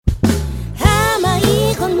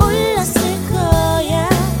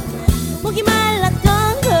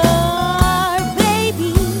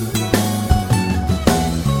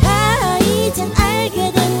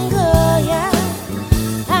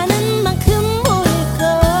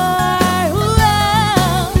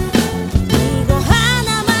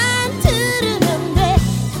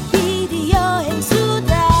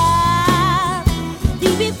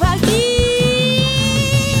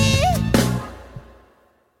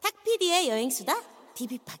탁PD의 여행수다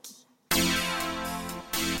디비파기.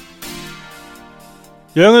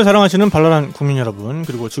 여행을 사랑하시는 발랄한 국민 여러분,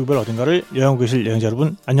 그리고 지구별 어딘가를 여행하고 계실 여행자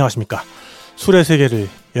여러분, 안녕하십니까. 술의 세계를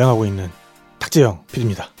여행하고 있는 탁재영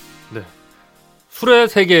PD입니다. 네, 술의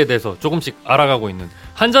세계에 대해서 조금씩 알아가고 있는,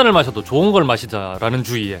 한 잔을 마셔도 좋은 걸 마시자라는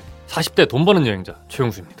주의의 40대 돈 버는 여행자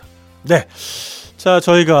최용수입니다. 네, 자,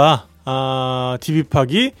 저희가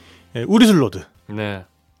디비파기 우리술로드 네,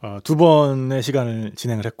 두 번의 시간을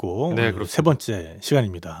진행을 했고, 네, 세 번째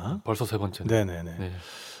시간입니다. 벌써 세 번째. 네네네. 네.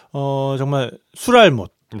 정말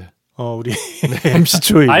술알못. 네. 우리 MC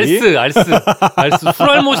초이. 알스.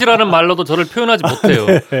 술알못이라는 말로도 저를 표현하지 못해요.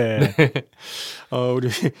 네. 네. 우리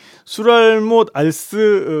술알못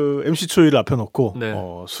알스 MC 초이를 앞에 놓고 네.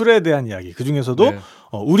 술에 대한 이야기, 그 중에서도 네.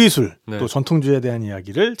 우리 술, 네. 또 전통주에 대한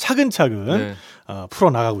이야기를 차근차근 네.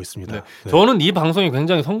 풀어나가고 있습니다. 네. 네. 저는 이 방송이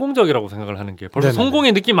굉장히 성공적이라고 생각을 하는 게, 벌써 네네네.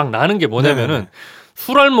 성공의 느낌 막 나는 게 뭐냐면은, 네네네.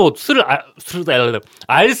 술알못,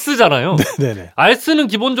 알스잖아요. 네네. 알스는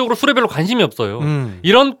기본적으로 술에 별로 관심이 없어요. 음.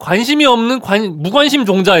 이런 관심이 없는 무관심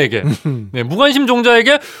종자에게, 네, 무관심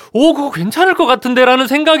종자에게 그거 괜찮을 것 같은데라는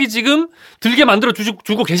생각이 지금 들게 만들어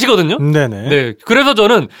주고 계시거든요. 네네. 네, 그래서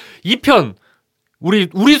저는 이 편, 우리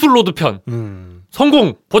술로드 편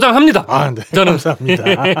성공 보장합니다. 네. 저는. 감사합니다.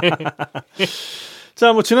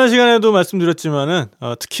 자, 지난 시간에도 말씀드렸지만은,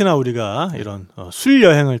 특히나 우리가 이런 술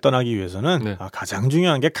여행을 떠나기 위해서는 네. 가장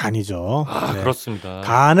중요한 게 간이죠. 네. 그렇습니다.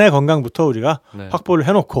 간의 건강부터 우리가 네. 확보를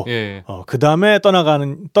해놓고, 예. 그 다음에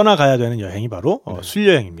떠나가야 되는 여행이 바로 네. 술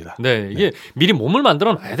여행입니다. 네, 이게 미리 몸을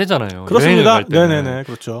만들어 놔야 되잖아요. 그렇습니다. 여행을 갈 때는. 네네네,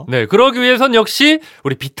 그렇죠. 네, 그러기 위해선 역시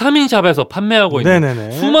우리 비타민샵에서 판매하고 있는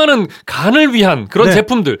네네네. 수많은 간을 위한 그런 네.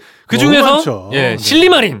 제품들, 그 너무 중에서 많죠. 예, 네.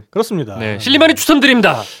 실리마린. 그렇습니다. 네, 실리마린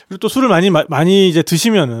추천드립니다. 그리고 또 술을 많이 이제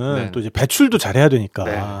드시면은 네. 또 이제 배출도 잘해야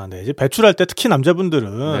되니까. 네. 이제 배출할 때 특히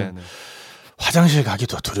남자분들은 네, 네. 화장실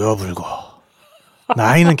가기도 두려워불고,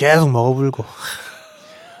 나이는 계속 먹어불고,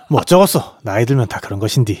 어쩌겠어. 나이 들면 다 그런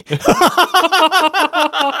것인디.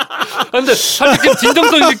 근데 살짝 지금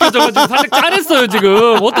진정성이 느껴져가지고 살짝 짠했어요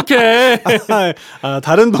지금. 어떡해.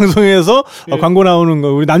 다른 방송에서 예. 광고 나오는 거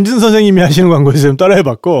우리 남진 선생님이 하시는 광고에서 좀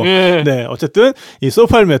따라해봤고, 예. 네, 어쨌든 이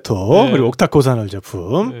소팔메토 예. 그리고 옥타코산올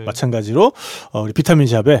제품 예. 마찬가지로 우리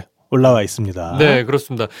비타민샵에 올라와 있습니다. 네,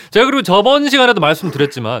 그렇습니다. 제가 그리고 저번 시간에도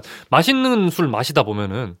말씀드렸지만, 맛있는 술 마시다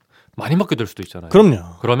보면은 많이 먹게 될 수도 있잖아요. 그럼요.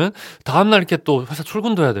 그러면 다음날 이렇게 또 회사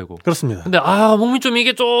출근도 해야 되고. 그렇습니다. 근데 몸이 좀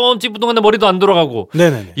이게 좀 찌뿌둥한데 머리도 안 돌아가고.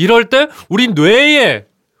 네네네. 이럴 때 우리 뇌의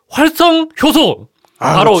활성 효소,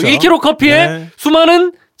 바로 그렇죠. 1kg 커피의 네.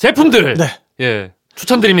 수많은 제품들을 네. 예,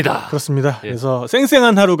 추천드립니다. 그렇습니다. 예. 그래서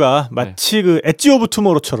쌩쌩한 하루가 마치 그 엣지 오브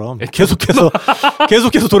투모로우처럼 계속해서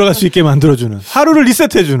돌아갈 수 있게 만들어주는, 하루를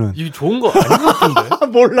리셋해주는. 이게 좋은 거 아닌 것 같은데?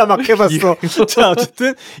 몰라, 막 해봤어. 자,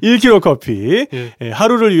 어쨌든 1kg 커피. 예. 예,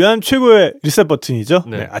 하루를 위한 최고의 리셋 버튼이죠.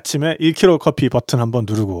 네. 네, 아침에 1kg 커피 버튼 한번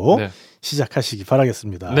누르고 네. 시작하시기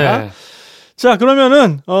바라겠습니다. 네. 자,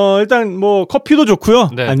 그러면은 일단 커피도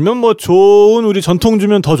좋고요. 네. 아니면 좋은 우리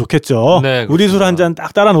전통주면 더 좋겠죠. 네, 우리 술 한 잔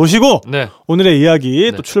딱 따라 놓으시고 네. 오늘의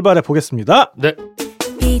이야기 네. 또 출발해 보겠습니다. 네.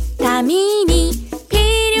 비타민이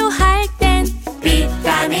필요할 땐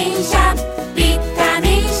비타민샵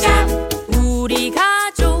우리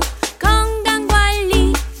가족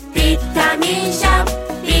건강관리 비타민샵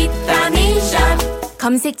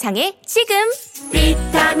검색창에 지금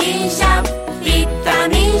비타민샵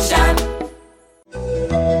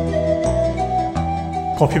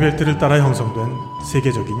커피벨트를 따라 형성된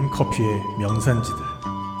세계적인 커피의 명산지들.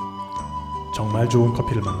 정말 좋은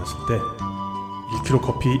커피를 만났을 때 1kg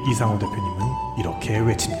커피 이상호 대표님은 이렇게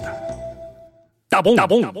외칩니다. 따봉.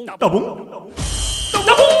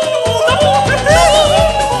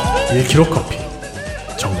 1kg 커피,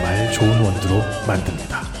 정말 좋은 원두로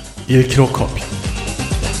만듭니다. 1kg 커피.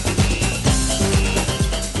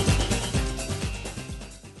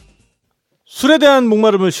 술에 대한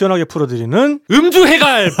목마름을 시원하게 풀어드리는 음주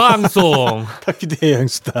해갈 방송. 탁PD의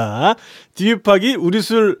여행수다 디비파기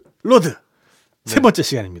우리술 로드 세 번째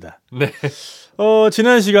시간입니다. 네.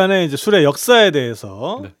 지난 시간에 이제 술의 역사에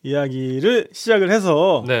대해서 네. 이야기를 시작을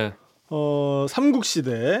해서 네.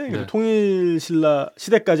 삼국시대, 네. 통일신라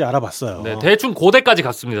시대까지 알아봤어요. 네. 대충 고대까지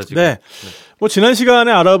갔습니다, 지금. 네. 지난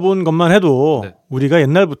시간에 알아본 것만 해도 네. 우리가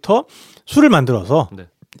옛날부터 술을 만들어서 네.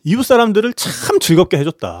 이웃 사람들을 참 즐겁게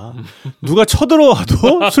해줬다. 누가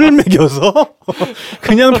쳐들어와도 술 먹여서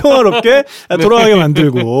그냥 평화롭게 돌아가게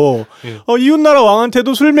만들고, 네. 이웃 나라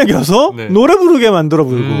왕한테도 술 먹여서 네. 노래 부르게 만들어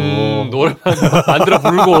불고, 노래 만들어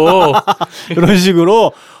부르고. 이런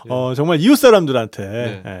식으로 정말 이웃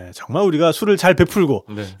사람들한테 네. 정말 우리가 술을 잘 베풀고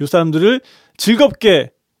네. 이웃 사람들을 즐겁게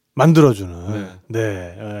만들어주는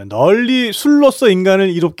널리 술로서 인간을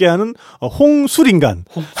이롭게 하는 홍술인간.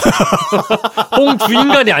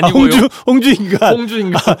 홍주인간이 아니고요. 홍주인간.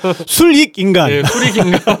 술익인간. 네,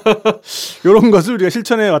 술익인간. 이런 것을 우리가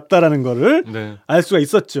실천해 왔다라는 거를 알 수가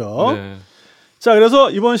있었죠. 네. 자,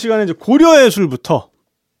 그래서 이번 시간에 이제 고려의 술부터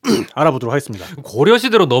알아보도록 하겠습니다. 고려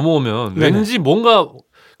시대로 넘어오면 왠지 뭔가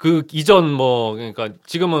그 이전 그러니까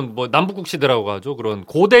지금은 남북국 시대라고 하죠. 그런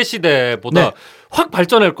고대 시대보다 확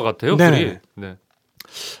발전할 것 같아요. 술이. 네.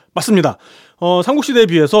 맞습니다. 삼국시대에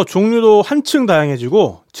비해서 종류도 한층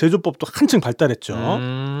다양해지고 제조법도 한층 발달했죠.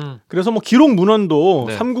 그래서 기록 문헌도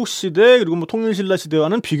삼국시대 그리고 통일신라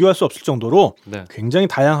시대와는 비교할 수 없을 정도로 굉장히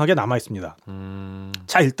다양하게 남아 있습니다.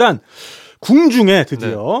 자, 일단 궁중에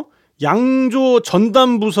드디어 양조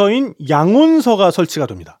전담 부서인 양온서가 설치가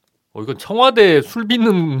됩니다. 이건 청와대 술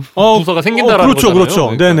빚는 부서가 생긴다라는 거잖아요. 그렇죠.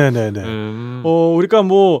 그러니까. 네네네. 그러니까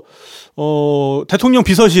대통령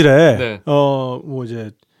비서실에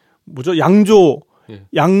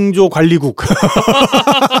양조 관리국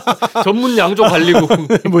전문 양조 관리국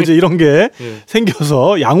이제 이런 게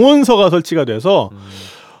생겨서 양온서가 설치가 돼서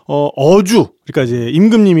어주 그러니까 이제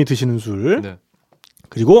임금님이 드시는 술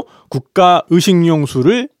그리고 국가 의식용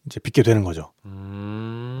술을 이제 빚게 되는 거죠.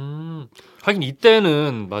 하긴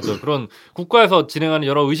이때는 맞아 그런 국가에서 진행하는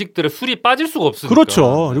여러 의식들에 술이 빠질 수가 없으니까.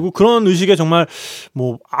 그렇죠. 그리고 그런 의식에 정말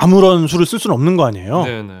아무런 술을 쓸 수는 없는 거 아니에요.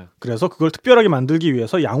 네네. 그래서 그걸 특별하게 만들기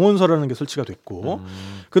위해서 양온서라는 게 설치가 됐고,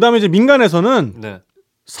 그다음에 이제 민간에서는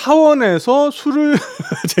사원에서 술을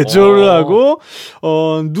제조를 하고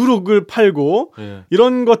누룩을 팔고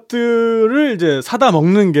이런 것들을 이제 사다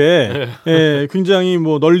먹는 게 굉장히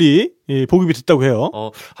굉장히 보급이 됐다고 해요.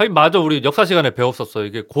 하긴 맞아 우리 역사 시간에 배웠었어요.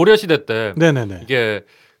 이게 고려 시대 때 이게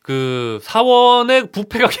그 사원의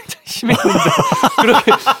부패가 굉장히 심했는데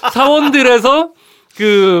그렇게 사원들에서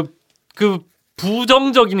그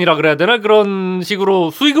부정적인이라 그래야 되나 그런 식으로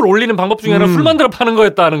수익을 올리는 방법 중에 하나가 술 만들어 파는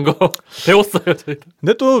거였다는 거 배웠어요. 저희도.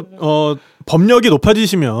 근데 또 법력이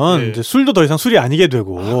높아지시면 이제 술도 더 이상 술이 아니게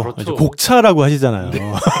되고 그렇죠. 이제 곡차라고 하시잖아요.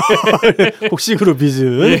 곡식으로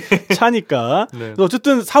빚은 차니까. 그래서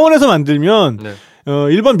어쨌든 사원에서 만들면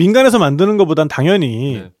일반 민간에서 만드는 것보단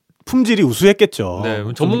당연히 품질이 우수했겠죠.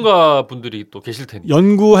 전문가 분들이 또 계실 테니까.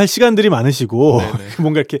 연구할 시간들이 많으시고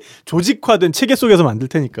뭔가 이렇게 조직화된 체계 속에서 만들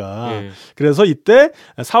테니까. 그래서 이때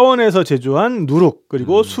사원에서 제조한 누룩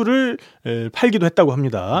그리고 술을 팔기도 했다고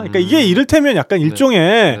합니다. 그러니까 이게 이를테면 약간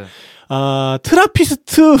일종의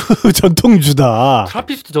트라피스트 전통주다.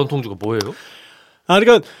 트라피스트 전통주가 뭐예요?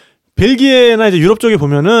 그러니까 벨기에나 이제 유럽 쪽에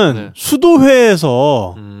보면은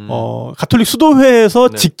수도회에서 가톨릭 수도회에서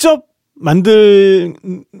직접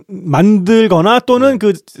만들거나 또는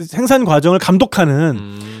그 생산 과정을 감독하는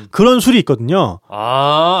그런 술이 있거든요.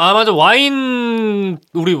 맞아.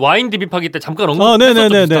 우리 와인 디비파기 때 잠깐 언급했었죠.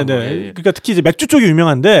 네네네네. 그러니까 특히 이제 맥주 쪽이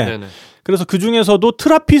유명한데 그래서 그 중에서도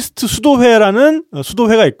트라피스트 수도회라는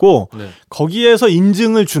수도회가 있고 거기에서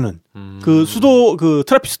인증을 주는 그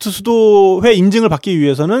트라피스트 수도회 인증을 받기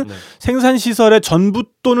위해서는 생산 시설의 전부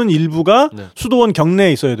또는 일부가 수도원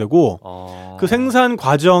경내에 있어야 되고 그 생산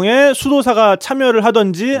과정에 수도사가 참여를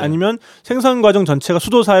하든지 아니면 생산 과정 전체가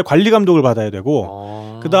수도사의 관리 감독을 받아야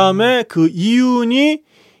되고 그 다음에 그 이윤이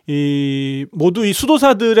모두 이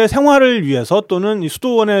수도사들의 생활을 위해서 또는 이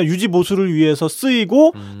수도원의 유지 보수를 위해서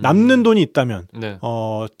쓰이고 남는 돈이 있다면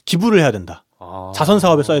기부를 해야 된다. 자선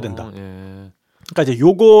사업에 써야 된다. 그러니까 이제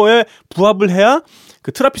요거에 부합을 해야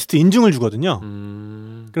그 트라피스트 인증을 주거든요.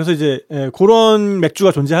 그래서 이제 그런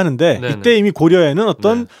맥주가 존재하는데 이때 이미 고려에는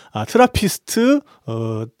어떤 트라피스트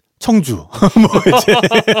청주 이제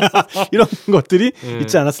이런 것들이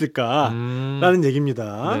있지 않았을까라는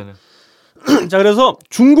얘기입니다. 자, 그래서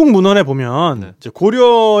중국 문헌에 보면 이제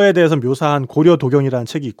고려에 대해서 묘사한 고려도경이라는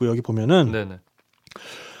책이 있고 여기 보면은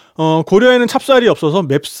고려에는 찹쌀이 없어서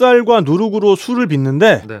맵쌀과 누룩으로 술을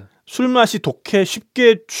빚는데 술 맛이 독해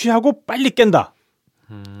쉽게 취하고 빨리 깬다.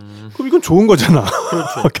 그럼 이건 좋은 거잖아.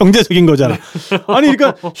 그렇죠. 경제적인 거잖아. 아니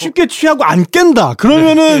그러니까 쉽게 취하고 안 깬다.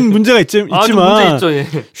 그러면은 문제가 있지만 문제 있죠,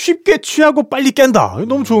 쉽게 취하고 빨리 깬다.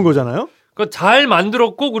 너무 좋은 거잖아요. 그러니까 잘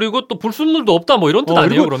만들었고 그리고 또 불순물도 없다 뭐 이런 뜻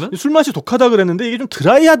아니에요 그러면? 술 맛이 독하다 그랬는데 이게 좀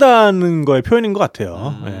드라이하다는 거의 표현인 것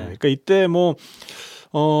같아요. 그러니까 이때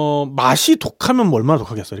맛이 독하면 얼마나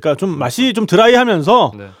독하겠어요. 그러니까 좀 맛이 좀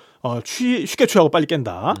드라이하면서 쉽게 취하고 빨리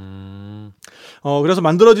깬다. 그래서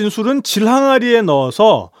만들어진 술은 질항아리에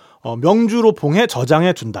넣어서 명주로 봉해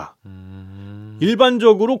저장해 둔다.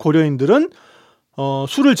 일반적으로 고려인들은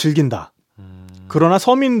술을 즐긴다. 그러나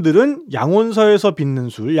서민들은 양온서에서 빚는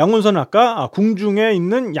술, 양온서는 아까 궁중에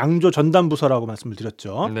있는 양조 전담부서라고 말씀을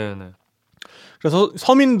드렸죠. 그래서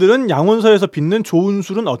서민들은 양온서에서 빚는 좋은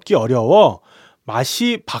술은 얻기 어려워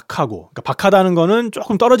맛이 박하고, 그러니까 박하다는 거는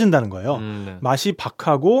조금 떨어진다는 거예요. 네. 맛이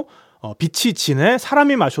박하고 빛이 진해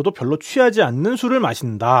사람이 마셔도 별로 취하지 않는 술을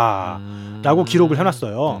마신다라고 기록을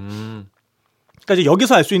해놨어요. 그러니까 이제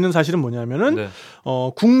여기서 알 수 있는 사실은 뭐냐면은 네.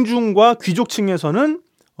 궁중과 귀족층에서는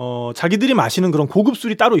자기들이 마시는 그런 고급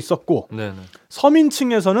술이 따로 있었고 네네.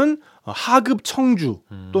 서민층에서는 하급 청주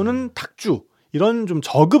또는 탁주 이런 좀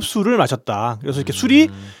저급 술을 마셨다. 그래서 이렇게 술이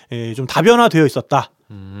좀 다변화되어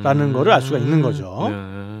있었다라는 거를 알 수가 있는 거죠.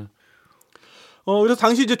 그래서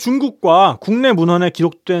당시 이제 중국과 국내 문헌에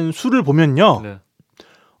기록된 술을 보면요, 네.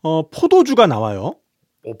 포도주가 나와요.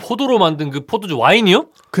 포도로 만든 그 포도주 와인이요?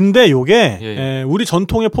 근데 요게 우리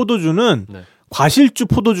전통의 포도주는 네. 과실주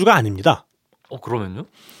포도주가 아닙니다. 그러면요?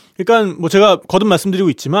 그러니까 뭐 제가 거듭 말씀드리고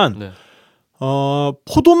있지만 네.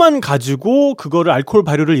 포도만 가지고 그거를 알코올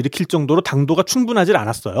발효를 일으킬 정도로 당도가 충분하지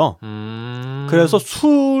않았어요. 그래서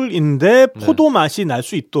술인데 포도 네. 맛이 날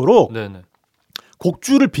수 있도록 네네.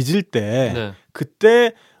 곡주를 빚을 때 네.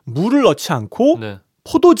 그때 물을 넣지 않고 네.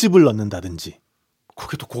 포도즙을 넣는다든지.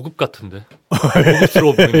 그게 더 고급 같은데.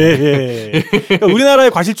 고급스러워 보이는. 예. 그러니까 우리나라의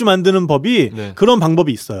과실주 만드는 법이 네. 그런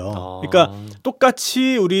방법이 있어요. 그러니까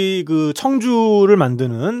똑같이 우리 그 청주를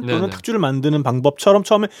만드는 또는 탁주를 만드는 방법처럼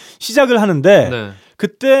처음에 시작을 하는데 네.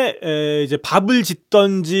 그때 이제 밥을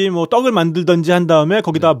짓던지 뭐 떡을 만들던지 한 다음에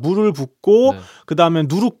거기다 네. 물을 붓고 네. 그 다음에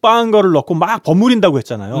누룩 빻은 거를 넣고 막 버무린다고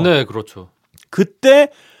했잖아요. 네, 그렇죠. 그때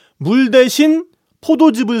물 대신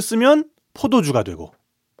포도즙을 쓰면 포도주가 되고.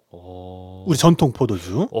 우리 전통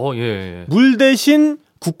포도주. 예. 물 대신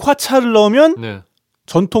국화차를 넣으면 네.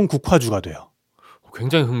 전통 국화주가 돼요.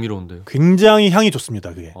 굉장히 흥미로운데요. 굉장히 향이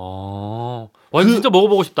좋습니다. 그게. 진짜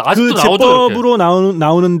먹어보고 싶다. 아직도 그 나오죠. 제법으로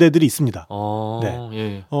나오는 데들이 있습니다. 네.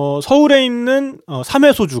 예. 서울에 있는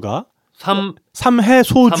삼해소주가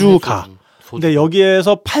삼해소주가. 근데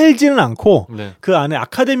여기에서 팔지는 않고 네. 그 안에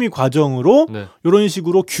아카데미 과정으로 네. 이런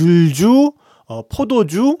식으로 귤주,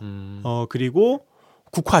 포도주, 그리고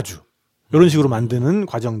국화주 이런 식으로 만드는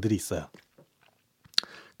과정들이 있어요.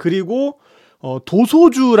 그리고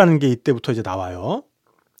도소주라는 게 이때부터 이제 나와요.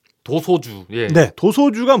 도소주. 예. 네,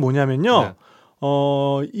 도소주가 뭐냐면요. 네.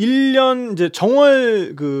 1년 이제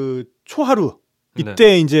정월 그 초하루 이때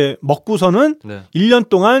네. 이제 먹고서는 네. 1년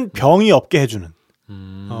동안 병이 없게 해주는.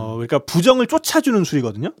 그러니까 부정을 쫓아주는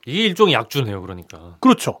술이거든요. 이게 일종의 약주네요, 그러니까.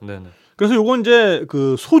 그렇죠. 네네. 그래서 요건 이제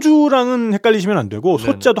그 소주랑은 헷갈리시면 안 되고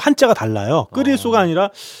네네. 소자도 한자가 달라요. 끓일 소가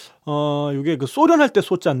아니라 요게 그 소련할 때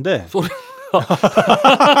소자인데.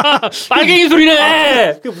 빨갱이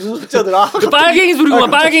술이네. 그게 무슨 소자더라? 빨갱이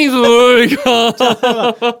술이구만. 빨갱이 술.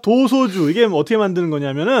 도소주 이게 어떻게 만드는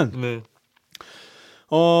거냐면은. 네.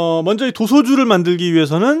 먼저 이 도소주를 만들기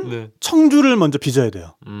위해서는 네. 청주를 먼저 빚어야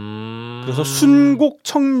돼요. 그래서 순곡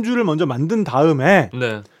청주를 먼저 만든 다음에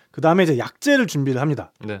네. 그 다음에 이제 약재를 준비를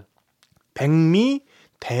합니다. 네. 백미,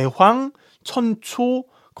 대황, 천초,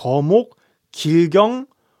 거목, 길경,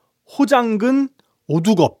 호장근,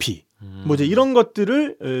 오두거피 뭐 이제 이런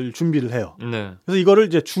것들을 준비를 해요. 네. 그래서 이거를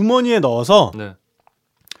이제 주머니에 넣어서 네.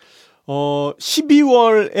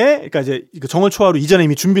 12월에 그러니까 이제 정월 초하루 이전에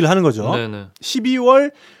이미 준비를 하는 거죠. 네네.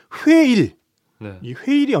 12월 회일 네. 이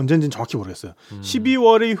회일이 언제인지는 정확히 모르겠어요.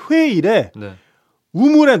 12월의 회일에 네.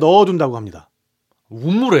 우물에 넣어둔다고 합니다.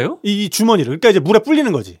 우물에요? 이 주머니를 그러니까 이제 물에 불리는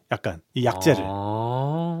거지. 약간 이 약재를.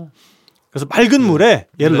 그래서 맑은 물에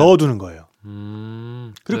얘를 네. 넣어두는 거예요.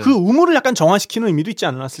 그리고 네. 그 우물을 약간 정화시키는 의미도 있지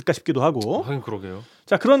않았을까 싶기도 하고. 하긴 그러게요.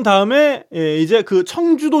 자, 그런 다음에 이제 그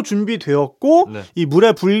청주도 준비되었고 네. 이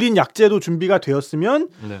물에 불린 약재도 준비가 되었으면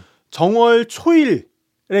네. 정월 초일에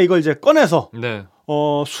이걸 이제 꺼내서 네.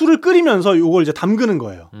 술을 끓이면서 이걸 이제 담그는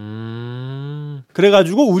거예요.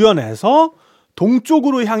 그래가지고 우려내서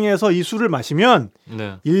동쪽으로 향해서 이 술을 마시면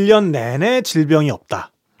네. 1년 내내 질병이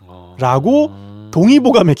없다라고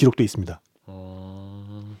동의보감에 기록돼 있습니다.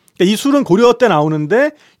 이 술은 고려 때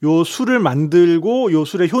나오는데 요 술을 만들고 요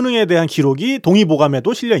술의 효능에 대한 기록이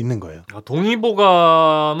동의보감에도 실려 있는 거예요.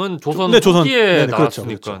 동의보감은 조선 후기에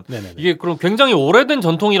나왔으니까. 그렇죠. 이게 그럼 굉장히 오래된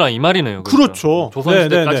전통이라 이 말이네요. 그렇죠.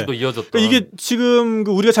 조선시대까지도 이어졌다. 그러니까 이게 지금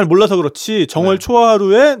우리가 잘 몰라서 그렇지 정월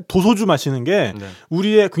초하루에 도소주 마시는 게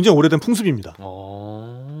우리의 굉장히 오래된 풍습입니다.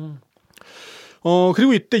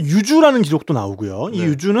 그리고 이때 유주라는 기록도 나오고요. 이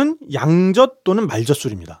유주는 양젓 또는 말젓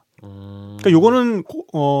술입니다. 그러니까 요거는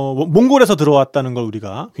몽골에서 들어왔다는 걸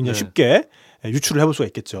우리가 굉장히 쉽게 유추를 해볼 수가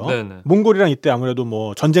있겠죠. 네네. 몽골이랑 이때 아무래도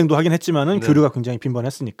뭐 전쟁도 하긴 했지만은 교류가 굉장히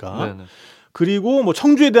빈번했으니까. 네네. 그리고 뭐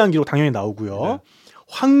청주에 대한 기록 당연히 나오고요. 네.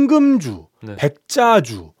 황금주,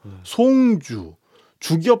 백자주, 송주,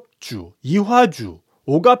 주겹주, 이화주,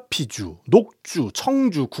 오가피주, 녹주,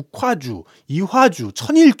 청주, 국화주, 이화주,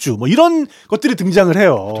 천일주 뭐 이런 것들이 등장을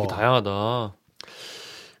해요. 되게 다양하다.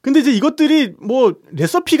 근데 이제 이것들이 뭐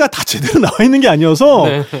레시피가 다 제대로 나와 있는 게 아니어서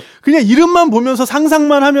네. 그냥 이름만 보면서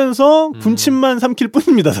상상만 하면서 군침만 삼킬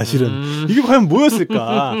뿐입니다, 사실은. 이게 과연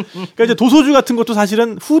뭐였을까? 그러니까 이제 도소주 같은 것도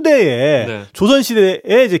사실은 후대에 네. 조선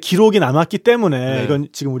시대에 이제 기록이 남았기 때문에 네. 이건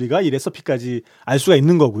지금 우리가 이 레시피까지 알 수가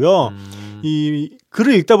있는 거고요. 이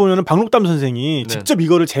글을 읽다 보면은 박록담 선생이 네. 직접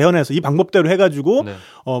이거를 재현해서 이 방법대로 해가지고 네.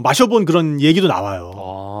 마셔본 그런 얘기도 나와요.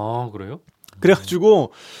 아, 그래요?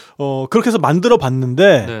 그래가지고 그렇게 해서 만들어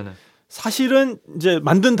봤는데 네네. 사실은 이제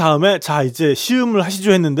만든 다음에 자 이제 시음을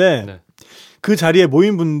하시죠 했는데 네. 그 자리에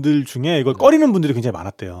모인 분들 중에 이걸 꺼리는 분들이 굉장히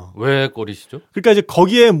많았대요. 왜 꺼리시죠? 그러니까 이제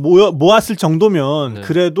거기에 모았을 정도면 네.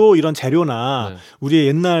 그래도 이런 재료나 네. 우리의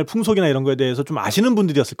옛날 풍속이나 이런 거에 대해서 좀 아시는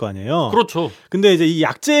분들이었을 거 아니에요. 그렇죠. 근데 이제 이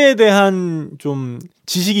약재에 대한 좀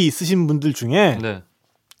지식이 있으신 분들 중에 네.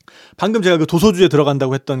 방금 제가 그 도소주에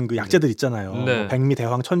들어간다고 했던 그 약재들 있잖아요. 네. 뭐 백미,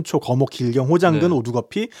 대황, 천초, 거목, 길경, 호장근, 네.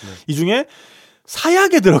 오두커피 이 중에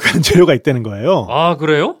사약에 들어가는 재료가 있다는 거예요. 아,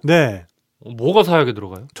 그래요? 네. 뭐가 사약에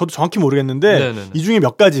들어가요? 저도 정확히 모르겠는데 네네네. 이 중에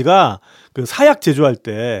몇 가지가 그 사약 제조할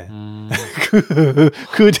때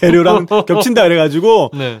그 재료랑 겹친다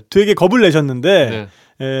그래가지고 네. 되게 겁을 내셨는데 네.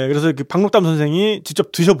 그래서 그 박록담 선생이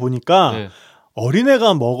직접 드셔보니까 네.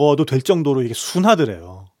 어린애가 먹어도 될 정도로 이게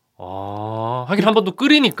순하더래요. 아, 하긴 한 번 또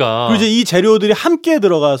끓이니까. 그리고 이제 이 재료들이 함께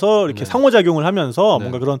들어가서 이렇게 네. 상호작용을 하면서 네.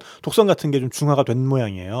 뭔가 그런 독성 같은 게 좀 중화가 된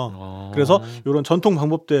모양이에요. 아. 그래서 이런 전통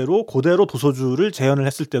방법대로 그대로 도소주를 재현을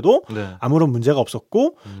했을 때도 네. 아무런 문제가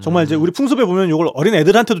없었고 정말 이제 우리 풍습에 보면 이걸 어린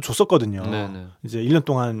애들한테도 줬었거든요. 네네. 이제 1년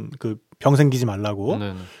동안 그 병 생기지 말라고.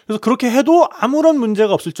 네네. 그래서 그렇게 해도 아무런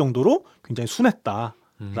문제가 없을 정도로 굉장히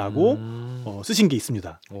순했다라고 쓰신 게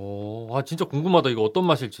있습니다. 오, 아 진짜 궁금하다. 이거 어떤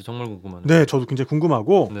맛일지 정말 궁금하네. 네, 저도 굉장히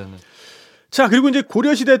궁금하고. 네네. 자, 그리고 이제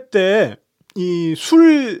고려 시대 때 이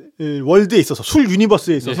술 월드에 있어서 술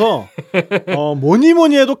유니버스에 있어서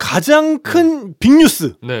뭐니 해도 가장 큰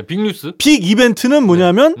빅뉴스, 네, 빅뉴스. 빅 이벤트는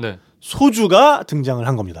뭐냐면 네. 소주가 등장을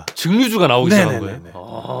한 겁니다. 증류주가 나오기 시작한 네네네네. 거예요.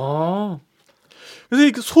 아, 그래서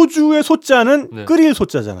이 소주의 소자는 네. 끓일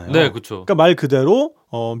소자잖아요. 네, 그렇죠. 그러니까 말 그대로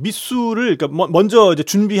밑술을 그러니까 먼저 이제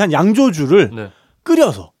준비한 양조주를 네,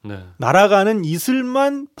 끓여서 네, 날아가는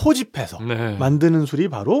이슬만 포집해서 네. 만드는 술이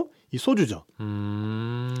바로 이 소주죠.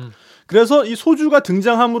 그래서 이 소주가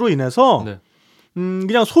등장함으로 인해서 네,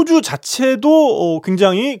 그냥 소주 자체도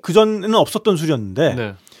굉장히 그전에는 없었던 술이었는데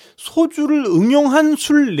네. 소주를 응용한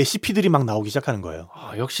술 레시피들이 막 나오기 시작하는 거예요.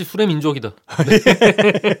 아, 역시 술의 민족이다.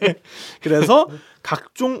 그래서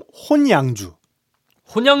각종 혼양주.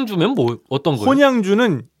 혼양주면 뭐 어떤 거예요?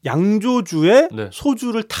 혼양주는 양조주에 네.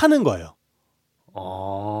 소주를 타는 거예요.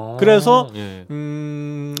 아, 그래서 예.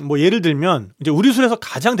 뭐 예를 들면 이제 우리 술에서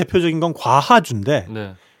가장 대표적인 건 과하주인데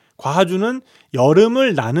네, 과하주는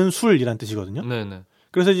여름을 나는 술이란 뜻이거든요. 네, 네,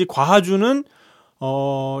 그래서 이 과하주는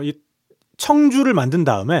이 청주를 만든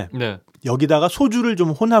다음에 네. 여기다가 소주를 좀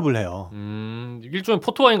혼합을 해요. 일종의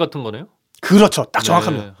포토와인 같은 거네요. 그렇죠. 딱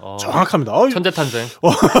정확합니다. 네. 정확합니다. 천재탄생.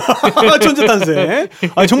 천재탄생.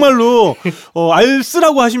 아니, 정말로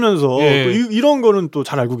알쓰라고 하시면서 예. 또 이런 거는 또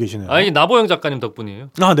잘 알고 계시네요. 아니 나보영 작가님 덕분이에요.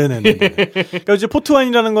 아, 네네네. 그러니까 이제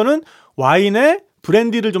포트와인이라는 거는 와인에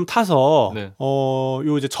브랜디를 좀 타서 네.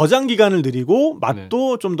 요 이제 저장 기간을 늘리고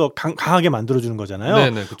맛도 좀 더 강하게 만들어주는 거잖아요.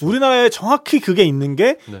 네네, 그쵸. 우리나라에 정확히 그게 있는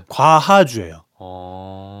게 네. 과하주예요.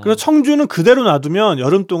 그래서 청주는 그대로 놔두면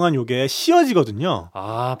여름 동안 요게 시어지거든요.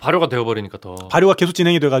 아, 발효가 되어버리니까 더. 발효가 계속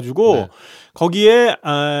진행이 돼가지고 네. 거기에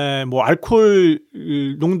뭐 알코올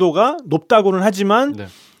농도가 높다고는 하지만 네.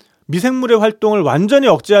 미생물의 활동을 완전히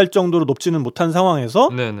억제할 정도로 높지는 못한 상황에서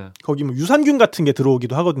네네. 거기 뭐 유산균 같은 게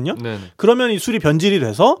들어오기도 하거든요. 네네. 그러면 이 술이 변질이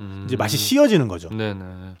돼서 이제 맛이 시어지는 거죠. 네네.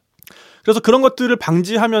 그래서 그런 것들을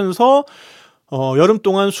방지하면서 여름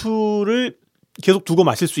동안 술을 계속 두고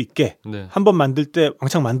마실 수 있게 네. 한번 만들 때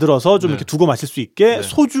왕창 만들어서 좀 네. 이렇게 두고 마실 수 있게 네.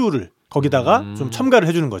 소주를 거기다가 좀 첨가를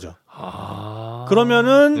해주는 거죠. 아.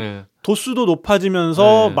 그러면은 네. 도수도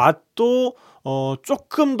높아지면서 네. 맛도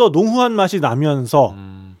조금 더 농후한 맛이 나면서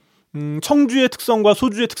청주의 특성과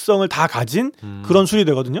소주의 특성을 다 가진 그런 술이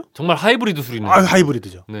되거든요. 정말 하이브리드 술이네요.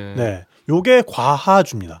 하이브리드죠. 네. 네, 요게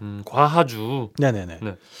과하주입니다. 과하주. 네네네.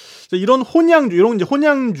 네. 이런 혼양주, 이런 이제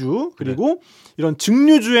혼양주 그리고 이런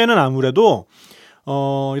증류주에는 아무래도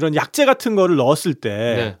이런 약재 같은 거를 넣었을 때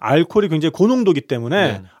네. 알코올이 굉장히 고농도기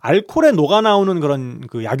때문에 네. 알코올에 녹아 나오는 그런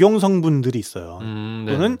그 약용 성분들이 있어요.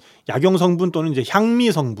 네. 또는 약용 성분 또는 이제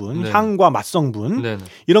향미 성분, 네. 향과 맛 성분 네.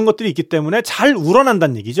 이런 것들이 있기 때문에 잘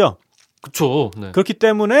우러난다는 얘기죠. 그쵸. 네. 그렇기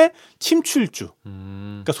때문에 침출주,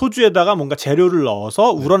 그러니까 소주에다가 뭔가 재료를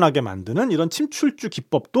넣어서 우러나게 만드는 이런 침출주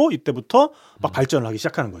기법도 이때부터 막 발전을 하기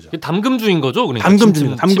시작하는 거죠. 담금주인 거죠, 그러니까.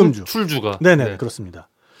 담금주입니다. 담금주. 출주가. 네네, 그렇습니다.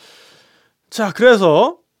 자,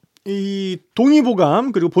 그래서 이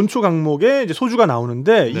동의보감 그리고 본초 강목에 이제 소주가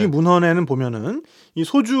나오는데 네. 이 문헌에는 보면은 이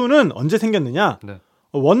소주는 언제 생겼느냐? 네.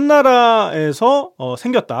 원나라에서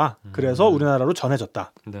생겼다. 그래서 우리나라로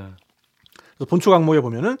전해졌다. 네. 그래서 본초 강목에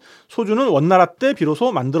보면은 소주는 원나라 때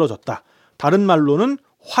비로소 만들어졌다. 다른 말로는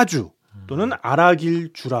화주 또는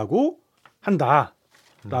아라길주라고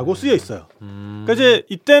한다라고 쓰여 있어요. 그러니까 이제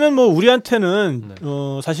이때는 뭐 우리한테는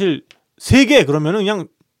사실 세계 그러면은 그냥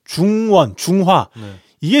중원, 중화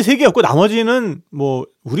이게 세 개였고 나머지는 뭐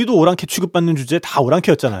우리도 오랑캐 취급받는 주제 다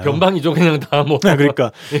오랑캐였잖아요. 변방이죠 그냥 다 뭐. 네,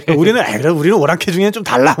 그러니까 우리는 오랑캐 중에는 좀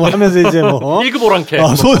달라 뭐 하면서 이제 뭐 1급 오랑캐.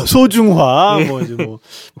 소중화 뭐 이제 뭐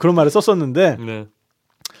그런 말을 썼었는데 네.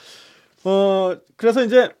 그래서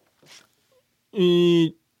이제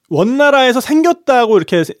이 원나라에서 생겼다고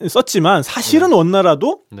이렇게 썼지만 사실은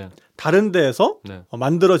원나라도 다른 데에서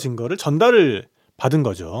만들어진 거를 전달을 받은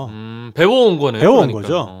거죠. 배워온 거네요. 배워온 그러니까.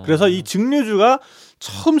 거죠. 그래서 이 증류주가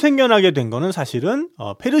처음 생겨나게 된 거는 사실은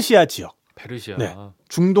페르시아 지역. 페르시아. 네,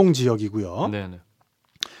 중동 지역이고요. 네네.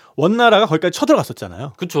 원나라가 거기까지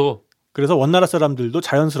쳐들어갔었잖아요. 그렇죠. 그래서 원나라 사람들도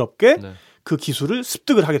자연스럽게 그 기술을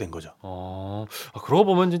습득을 하게 된 거죠. 그러고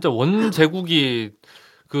보면 진짜 원제국이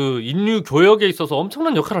그 인류 교역에 있어서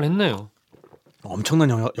엄청난 역할을 했네요. 엄청난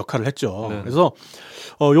역할을 했죠. 그래서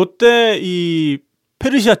요때 이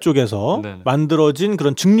페르시아 쪽에서 만들어진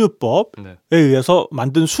그런 증류법에 의해서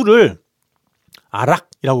만든 술을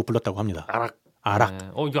아락이라고 불렀다고 합니다. 아락.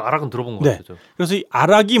 이거 아락은 들어본 것 같아요. 그래서 이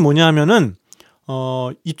아락이 뭐냐 하면은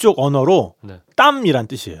이쪽 언어로 땀이란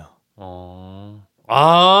뜻이에요.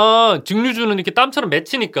 증류주는 이렇게 땀처럼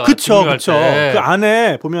맺히니까. 그렇죠. 그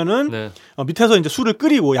안에 보면은 밑에서 이제 술을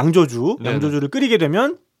끓이고 양조주를 끓이게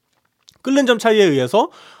되면 끓는 점 차이에 의해서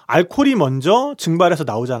알코올이 먼저 증발해서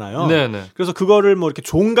나오잖아요. 그래서 그거를 뭐 이렇게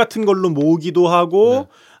종 같은 걸로 모으기도 하고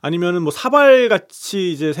아니면은 뭐 사발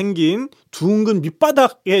같이 이제 생긴 둥근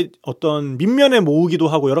밑바닥에 어떤 밑면에 모으기도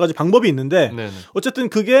하고 여러 가지 방법이 있는데 어쨌든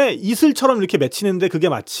그게 이슬처럼 이렇게 맺히는데 그게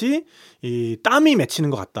마치 이 땀이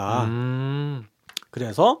맺히는 것 같다.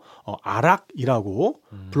 그래서 아락이라고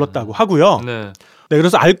불렀다고 하고요.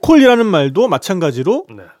 그래서 알코올이라는 말도 마찬가지로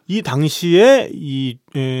이 당시에 이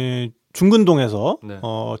중근동에서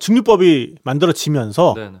증류법이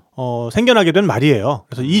만들어지면서 생겨나게 된 말이에요.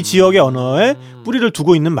 그래서 이 지역의 언어에 뿌리를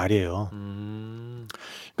두고 있는 말이에요.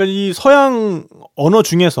 그러니까 이 서양 언어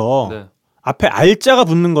중에서 앞에 알자가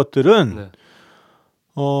붙는 것들은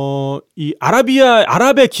이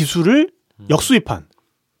아랍의 기술을 역수입한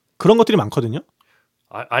그런 것들이 많거든요.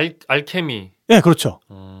 알케미. 네, 그렇죠.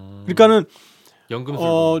 그러니까는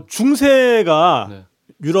연금술. 중세가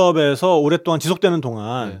유럽에서 오랫동안 지속되는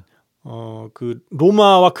동안 그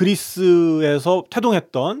로마와 그리스에서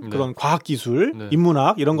태동했던 그런 과학 기술,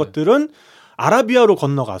 인문학 이런 것들은 아라비아로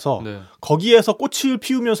건너가서 거기에서 꽃을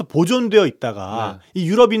피우면서 보존되어 있다가 이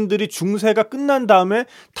유럽인들이 중세가 끝난 다음에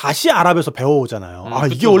다시 아랍에서 배워오잖아요.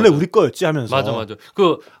 이게 원래 우리 거였지 하면서. 맞아.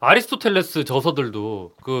 그 아리스토텔레스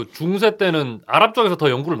저서들도 그 중세 때는 아랍 쪽에서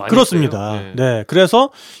더 연구를 많이 그렇습니다. 했어요. 네.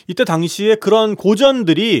 그래서 이때 당시에 그런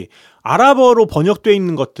고전들이 아랍어로 번역되어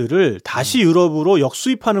있는 것들을 다시 유럽으로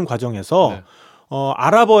역수입하는 과정에서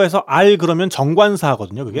아랍어에서 알 그러면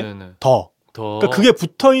정관사거든요. 그게 그러니까 그게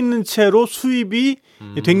붙어 있는 채로 수입이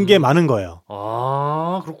된 게 많은 거예요.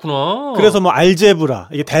 그렇구나. 그래서 뭐 알제브라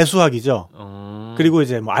이게 대수학이죠. 그리고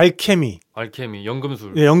이제 뭐 알케미,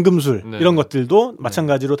 연금술, 연금술 이런 것들도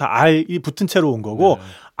마찬가지로 다 알이 붙은 채로 온 거고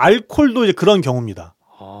알콜도 이제 그런 경우입니다.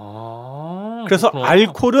 그래서 그렇구나.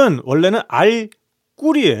 알콜은 원래는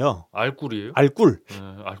알꿀이에요. 알꿀이에요? 알꿀.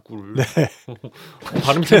 알꿀. 네.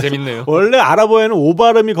 발음 참 재밌네요. 원래 아랍어에는 오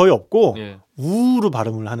발음이 거의 없고 우로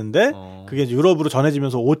발음을 하는데 그게 유럽으로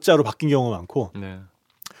전해지면서 오자로 바뀐 경우가 많고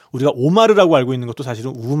우리가 오마르라고 알고 있는 것도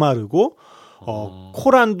사실은 우마르고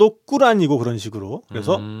코란도 꿀안이고 그런 식으로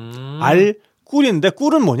그래서 알꿀인데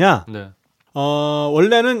꿀은 뭐냐?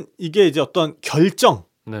 원래는 이게 이제 어떤 결정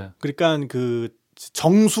그러니까 그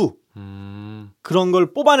정수 그런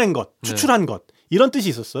걸 뽑아낸 것, 추출한 것 이런 뜻이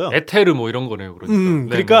있었어요. 에테르 뭐 이런 거네요. 그러니까.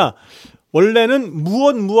 그러니까 원래는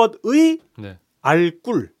무엇의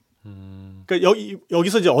알꿀. 그러니까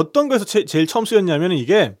여기서 이제 어떤 거에서 제일 처음 쓰였냐면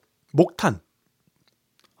이게 목탄.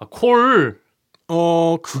 콜.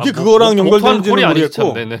 그게 그거랑 연결되는지는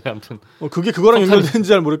모르겠고. 네네. 아무튼. 그게 그거랑 연결되는지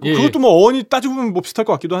잘 모르겠고. 그것도 뭐 어원이 따지고 보면 뭐 비슷할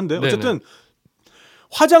것 같기도 한데. 어쨌든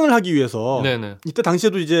화장을 하기 위해서 이때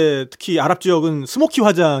당시에도 이제 특히 아랍 지역은 스모키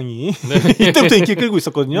화장이 이때부터 인기를 끌고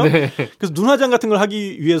있었거든요. 그래서 눈 화장 같은 걸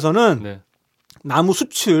하기 위해서는 나무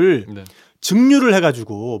숯을 증류를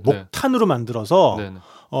해가지고 목탄으로 만들어서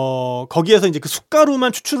거기에서 이제 그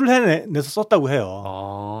숯가루만 추출을 해내서 썼다고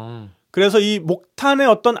해요. 그래서 이 목탄의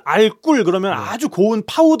어떤 알꿀 그러면 아주 고운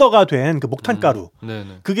파우더가 된 그 목탄 가루.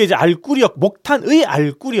 그게 이제 목탄의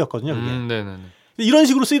알꿀이었거든요. 그게. 이런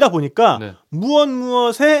식으로 쓰이다 보니까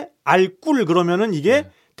무엇의 알꿀 그러면은 이게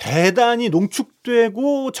대단히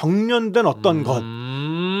농축되고 정련된 어떤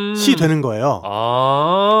것이 되는 거예요.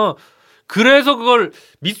 아, 그래서 그걸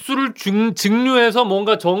밑술을 증류해서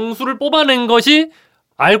뭔가 정수를 뽑아낸 것이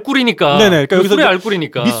알꿀이니까. 네네. 그러니까 여기서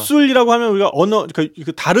알꿀이니까. 밑술이라고 하면 우리가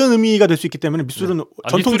그 다른 의미가 될 수 있기 때문에 밑술은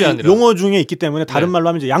전통 용어 중에 있기 때문에 다른 말로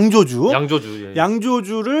하면 이제 양조주.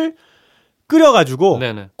 양조주를 끓여가지고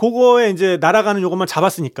그거에 이제 날아가는 요것만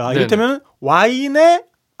잡았으니까 이를테면 와인의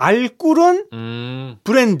알꿀은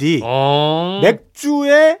브랜디,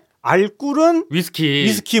 맥주의 알꿀은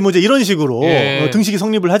위스키 뭐 이제 이런 식으로 등식이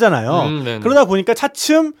성립을 하잖아요. 그러다 보니까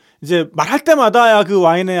차츰 이제 말할 때마다 야 그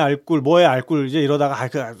와인의 알꿀, 뭐의 알꿀 이제 이러다가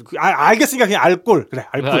알겠으니까 그냥 알꿀 그래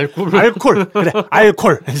알꿀 그래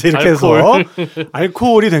알콜 이제 이렇게 해서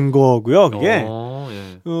알코올이 된 거고요. 그게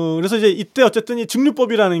그래서 이제 이때 어쨌든 이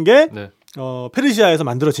증류법이라는 게 페르시아에서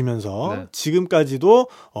만들어지면서 지금까지도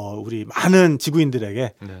우리 많은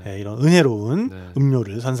지구인들에게 이런 은혜로운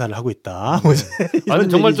음료를 선사를 하고 있다. 아니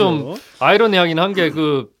정말 좀 아이러니하긴 한 게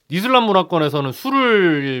그 이슬람 문화권에서는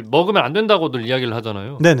술을 먹으면 안 된다고들 이야기를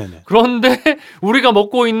하잖아요. 네네네. 그런데 우리가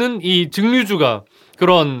먹고 있는 이 증류주가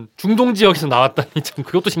그런 중동 지역에서 나왔다니 참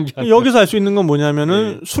그것도 신기하네요. 여기서 알 수 있는 건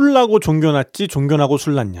뭐냐면은 술 나고 종교 났지 종교 나고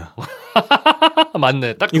술 났냐.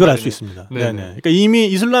 맞네. 딱 이걸 알 수 있습니다. 네네. 그러니까 이미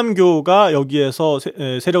이슬람교가 여기에서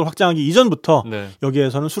세력을 확장하기 이전부터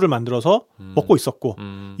여기에서는 술을 만들어서 먹고 있었고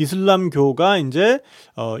이슬람교가 이제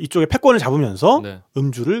이쪽에 패권을 잡으면서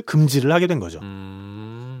음주를 금지를 하게 된 거죠.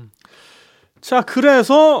 자,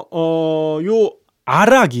 그래서 요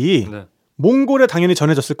아락이 몽골에 당연히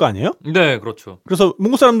전해졌을 거 아니에요? 네, 그렇죠. 그래서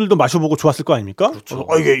몽골 사람들도 마셔보고 좋았을 거 아닙니까? 그렇죠.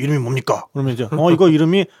 이게 이름이 뭡니까? 그러면 이제 이거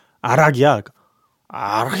이름이 아락이야.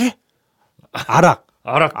 아락이?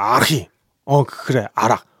 아락이. 그래,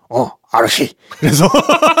 아락. 아르히. 그래서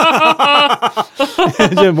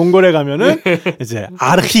이제 몽골에 가면은 이제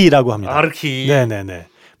아르히라고 합니다. 아르히. 네네네.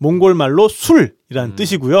 몽골 말로 술이라는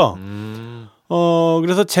뜻이고요.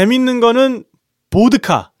 그래서 재밌는 거는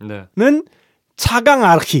보드카는 차강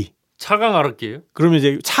아르히. 차강 아르히예요? 그러면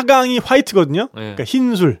이제 차강이 화이트거든요. 그러니까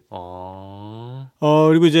흰술.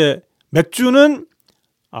 그리고 이제 맥주는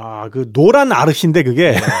그 노란 아르히인데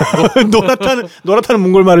그게 노랗다는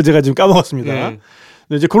몽골 말을 제가 지금 까먹었습니다.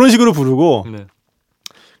 이제 그런 식으로 부르고.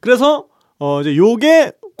 그래서 이제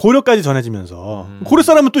요게 고려까지 전해지면서 고려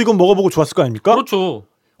사람은 또 이건 먹어보고 좋았을 거 아닙니까? 그렇죠.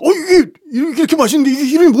 이게 이렇게 맛있는데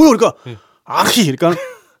이게 이름이 뭐야? 그러니까 아르히. 그러니까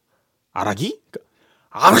아락이?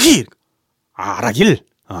 아르히. 아락일.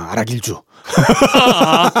 아락일주.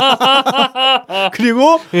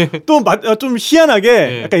 그리고 또 좀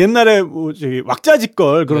희한하게 약간 옛날에 뭐 저기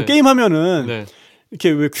왁자지껄 그런 게임 하면은 이렇게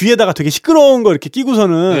왜 귀에다가 되게 시끄러운 거 이렇게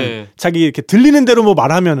끼고서는 자기 이렇게 들리는 대로 뭐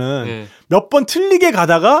말하면은 몇 번 틀리게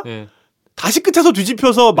가다가 다시 끝에서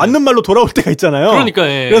뒤집혀서 맞는 말로 돌아올 때가 있잖아요. 그러니까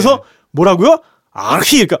그래서 뭐라고요?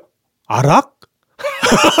 아르히. 그러니까 아락?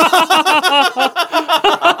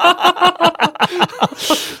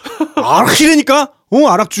 아락이라니까?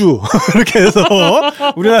 아락주. 이렇게 해서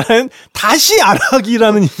우리나라엔 다시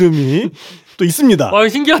아락이라는 이름이 또 있습니다.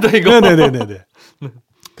 신기하다 이거. 네네네네.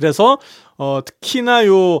 그래서 특히나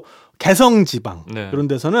요 개성지방 이런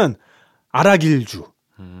데서는 아락일주,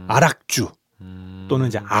 아락주 또는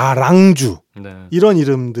이제 아랑주 이런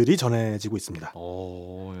이름들이 전해지고 있습니다.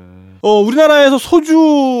 우리나라에서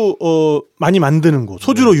소주 많이 만드는 곳,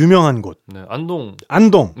 소주로 유명한 곳.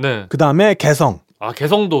 안동. 그 다음에 개성.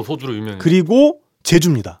 개성도 소주로 유명해요. 그리고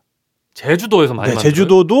제주입니다. 제주도에서 많이 만들어요?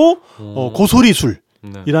 제주도도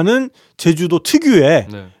고소리술이라는 제주도 특유의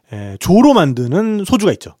조로 만드는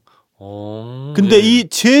소주가 있죠. 근데 이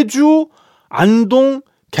제주, 안동,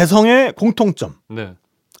 개성의 공통점.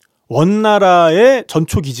 원나라의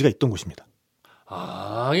전초 기지가 있던 곳입니다.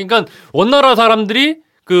 그러니까 원나라 사람들이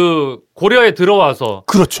그 고려에 들어와서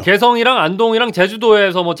그렇죠. 개성이랑 안동이랑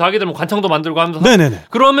제주도에서 뭐 자기들 뭐 관창도 만들고 하면서 네네네.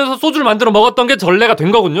 그러면서 소주를 만들어 먹었던 게 전례가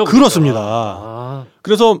된 거군요. 그렇습니다.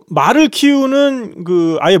 그래서 말을 키우는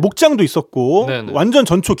그 아예 목장도 있었고 완전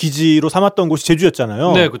전초 기지로 삼았던 곳이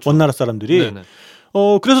제주였잖아요. 그렇죠. 원나라 사람들이.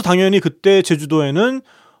 그래서 당연히 그때 제주도에는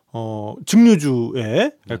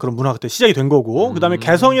증류주의 그런 문화가 그때 시작이 된 거고 그다음에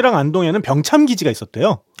개성이랑 안동에는 병참 기지가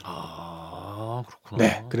있었대요. 그렇구나.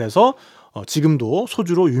 네. 그래서 지금도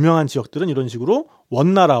소주로 유명한 지역들은 이런 식으로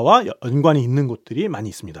원나라와 연관이 있는 곳들이 많이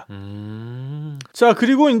있습니다. 자,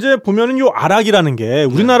 그리고 이제 보면은 요 아락이라는 게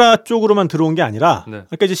우리나라 쪽으로만 들어온 게 아니라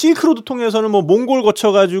그러니까 이제 실크로드 통해서는 뭐 몽골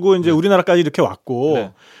거쳐가지고 이제 우리나라까지 이렇게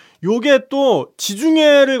왔고 요게 또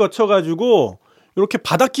지중해를 거쳐가지고 이렇게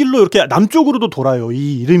바닷길로 이렇게 남쪽으로도 돌아요.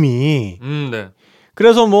 이 이름이. 네.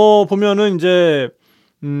 그래서 뭐 보면은 이제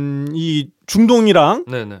이 중동이랑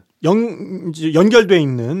네네. 연결돼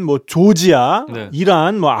있는 뭐 조지아, 네.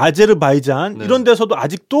 이란, 뭐 아제르바이잔 네. 이런 데서도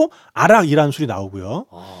아직도 아락이라는 술이 나오고요.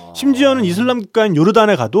 심지어는 이슬람 국가인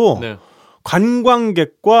요르단에 가도 네.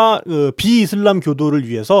 관광객과 비이슬람 교도를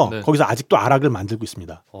위해서 네. 거기서 아직도 아락을 만들고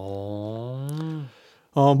있습니다. 물론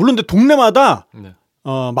근데 동네마다 네.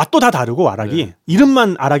 맛도 다 다르고 아락이 네.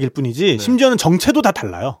 이름만 아락일 뿐이지 네. 심지어는 정체도 다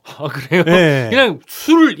달라요. 아 그래요? 네. 그냥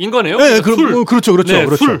술인 거네요? 네, 술. 그렇죠. 네,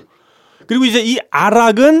 그렇죠. 술. 그리고 이제 이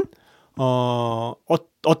아락은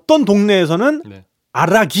어떤 동네에서는 네.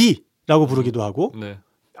 아라기라고 부르기도 하고 네.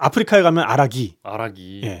 아프리카에 가면 아라기,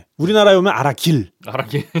 아라기. 예, 우리나라에 오면 아라길,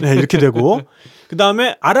 아라기. 네, 이렇게 되고 그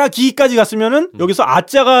다음에 아라기까지 갔으면은 여기서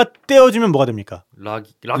아자가 떼어지면 뭐가 됩니까?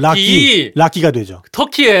 라기가 되죠.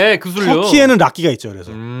 터키에 그 술요. 터키에는 라기가 있죠.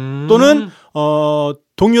 그래서 또는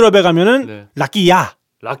동유럽에 가면은 네.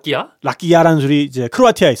 라기야라는 술이 이제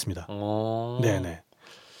크로아티아에 있습니다. 네네.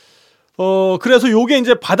 그래서 요게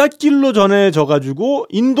이제 바닷길로 전해져가지고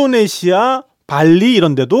인도네시아, 발리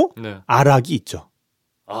이런 데도 네. 아락이 있죠.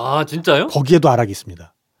 아 진짜요? 거기에도 아락이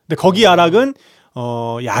있습니다. 근데 거기 아락은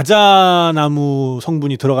야자나무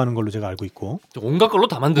성분이 들어가는 걸로 제가 알고 있고 온갖 걸로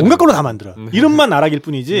다 만드는 온갖 걸로 다 만들어요. 네. 이름만 아락일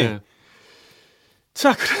뿐이지. 네.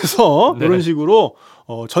 자 그래서 네. 이런 식으로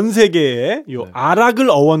전 세계에 요 네. 아락을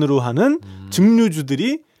어원으로 하는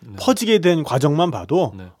증류주들이 네. 퍼지게 된 과정만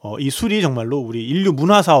봐도 네. 이 술이 정말로 우리 인류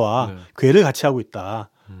문화사와 네. 궤를 같이 하고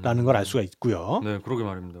있다라는 걸 알 수가 있고요. 네, 그러게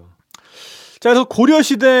말입니다. 자, 그래서 고려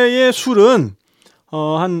시대의 술은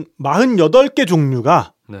한 48개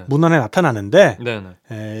종류가 네. 문헌에 나타나는데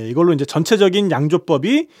네네. 이걸로 이제 전체적인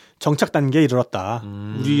양조법이 정착 단계에 이르렀다.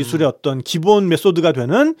 우리 술의 어떤 기본 메소드가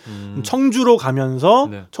되는 청주로 가면서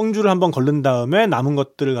네. 청주를 한번 걸른 다음에 남은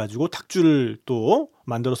것들을 가지고 탁주를 또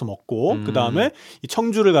만들어서 먹고 그 다음에 이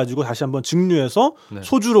청주를 가지고 다시 한번 증류해서 네.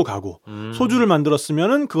 소주로 가고 소주를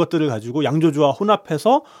만들었으면은 그것들을 가지고 양조주와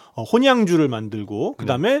혼합해서 혼양주를 만들고 그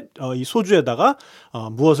다음에 이 소주에다가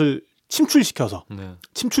무엇을 침출시켜서 네.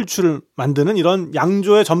 침출추를 만드는 이런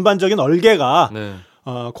양조의 전반적인 얼개가 네.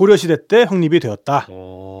 고려시대 때 확립이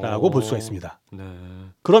되었다라고 볼 수가 있습니다. 네.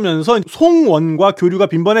 그러면서 송원과 교류가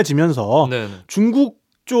빈번해지면서 네. 중국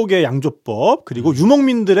쪽의 양조법 그리고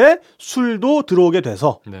유목민들의 술도 들어오게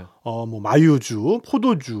돼서 네. 뭐 마유주,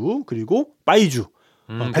 포도주 그리고 빠이주,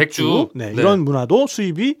 백주 네, 네. 이런 문화도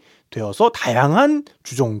수입이 되어서 다양한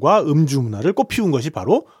주종과 음주 문화를 꽃피운 것이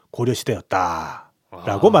바로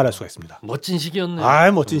고려시대였다라고 말할 수가 있습니다. 멋진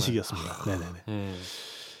시기였네요. 멋진 시기였습니다. 네네네. 네.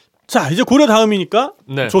 자, 이제 고려 다음이니까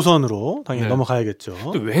네. 조선으로 당연히 네.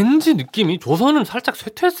 넘어가야겠죠. 근데 왠지 느낌이 조선은 살짝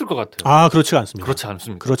쇠퇴했을 것 같아요. 그렇지가 않습니다. 그렇지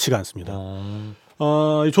않습니까? 그렇지가 않습니다.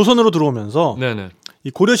 이 조선으로 들어오면서 네네.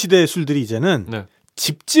 이 고려 시대의 술들이 이제는 네.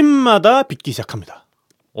 집집마다 빚기 시작합니다.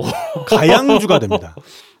 가양주가 됩니다.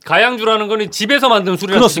 가양주라는 건 집에서 만든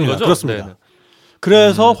술이라는 그렇습니다. 거죠? 그렇습니다. 네네.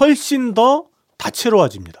 그래서 훨씬 더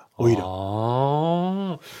다채로워집니다.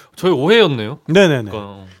 오히려. 저희 오해였네요. 네네네.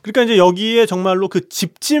 그러니까 이제 여기에 정말로 그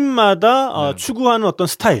집집마다 추구하는 어떤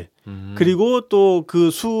스타일 그리고 또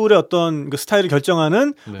그 술의 어떤 그 스타일을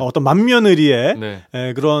결정하는 네. 어떤 맏며느리의 네.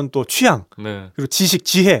 그런 또 취향 네. 그리고 지식,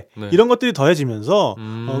 지혜 네. 이런 것들이 더해지면서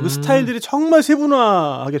그 스타일들이 정말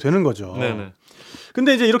세분화하게 되는 거죠. 네네.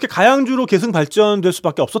 근데 이제 이렇게 가양주로 계승 발전될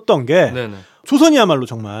수밖에 없었던 게 네네. 조선이야말로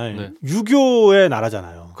정말 네. 유교의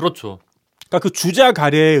나라잖아요. 그렇죠. 그러니까 그 주자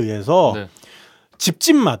가례에 의해서 네.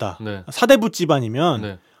 집집마다 네. 사대부 집안이면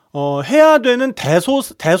네. 해야 되는 대소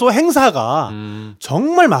행사가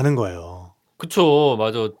정말 많은 거예요. 그쵸,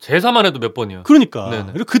 맞아. 제사만 해도 몇 번이요. 그러니까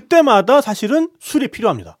네네. 그리고 그때마다 사실은 술이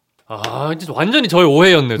필요합니다. 진짜 완전히 저의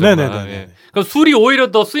오해였네. 정말. 네네네. 예. 그러니까 술이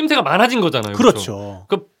오히려 더 쓰임새가 많아진 거잖아요. 그렇죠.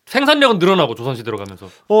 그 생산력은 늘어나고 조선시대로 가면서.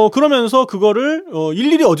 그러면서 그거를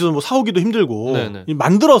일일이 어디서 뭐 사오기도 힘들고 네네.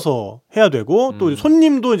 만들어서 해야 되고 또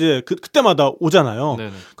손님도 이제 그때마다 오잖아요.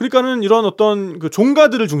 네네. 그러니까는 이런 어떤 그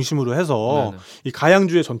종가들을 중심으로 해서 네네. 이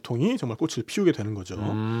가양주의 전통이 정말 꽃을 피우게 되는 거죠.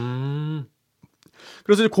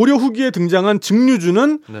 그래서 이제 고려 후기에 등장한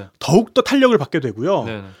증류주는 네. 더욱더 탄력을 받게 되고요.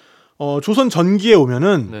 네네. 조선 전기에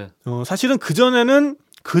오면은 네. 사실은 그전에는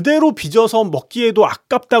그대로 빚어서 먹기에도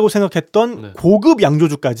아깝다고 생각했던 네. 고급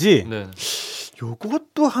양조주까지 네.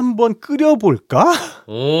 요것도 한번 끓여볼까?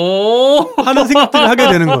 오, 하는 생각들을 하게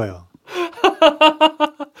되는 거예요.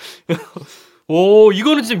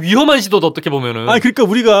 이거는 진짜 위험한 시도다, 어떻게 보면은. 그러니까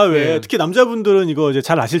우리가 왜 네. 특히 남자분들은 이거 이제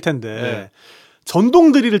잘 아실 텐데 네.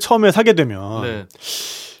 전동드릴을 처음에 사게 되면 네.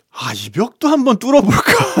 이 벽도 한번 뚫어볼까?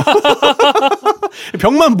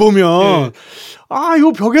 벽만 보면 네.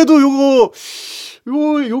 요 벽에도 요거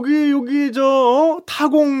여기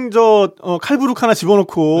타공 칼부룩 하나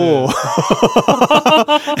집어넣고 네.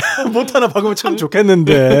 못 하나 박으면 참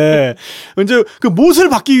좋겠는데 이제 그 못을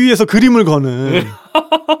받기 위해서 그림을 거는 네.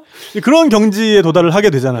 그런 경지에 도달을 하게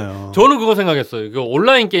되잖아요. 저는 그거 생각했어요. 그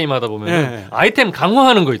온라인 게임 하다 보면 네. 아이템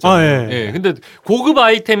강화하는 거 있잖아요. 예. 예. 근데 고급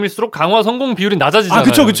아이템일수록 강화 성공 비율이 낮아지잖아요.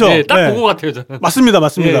 그쵸. 예, 딱 네. 그거 같아요, 저는. 맞습니다.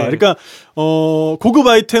 예. 그러니까 고급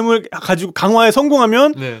아이템을 가지고 강화에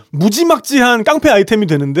성공하면 네. 무지막지한 깡패 아이템이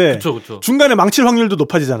되는데 그쵸. 중간에 망칠 확률도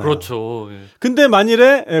높아지잖아요. 그렇죠. 예. 근데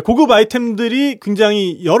만일에 고급 아이템들이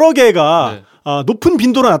굉장히 여러 개가 네. 높은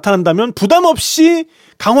빈도로 나타난다면 부담 없이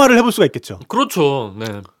강화를 해볼 수가 있겠죠. 그렇죠. 네.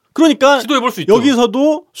 그러니까 시도해볼 수 있죠.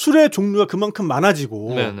 여기서도 술의 종류가 그만큼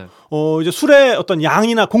많아지고 네네. 이제 술의 어떤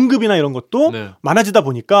양이나 공급이나 이런 것도 네. 많아지다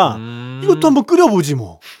보니까 이것도 한번 끓여보지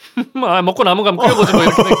뭐. 먹고 남은 거 한번 끓여보지 뭐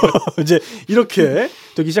이렇게. 이제 이렇게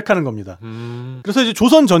되기 시작하는 겁니다. 그래서 이제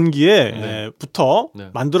조선 전기에부터 네.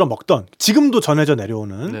 만들어 먹던 지금도 전해져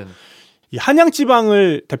내려오는 네. 이 한양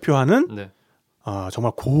지방을 대표하는 네.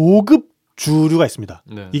 정말 고급 주류가 있습니다.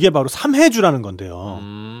 네. 이게 바로 삼해주라는 건데요.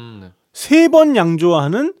 네. 3번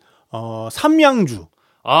양조하는 삼양주.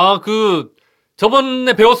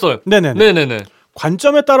 저번에 배웠어요. 네네네.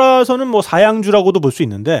 관점에 따라서는 뭐 사양주라고도 볼 수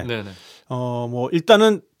있는데, 네네. 뭐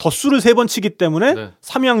일단은 덧수를 3번 치기 때문에 네.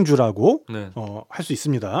 삼양주라고 네. 할 수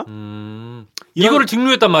있습니다. 이거를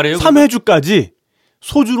직류했단 말이에요. 3회주까지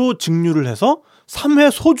소주로 직류를 해서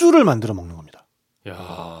 3회 소주를 만들어 먹는 겁니다. 야,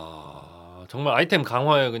 정말 아이템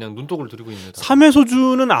강화에 그냥 눈독을 들이고 있네요. 3회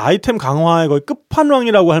소주는 아이템 강화의 거의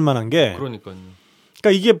끝판왕이라고 할 만한 게, 그러니까요.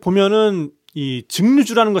 그러니까 이게 보면은 이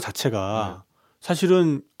증류주라는 것 자체가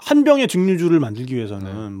사실은 한 병의 증류주를 만들기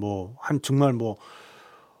위해서는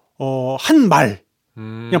한 말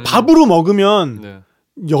그냥 밥으로 먹으면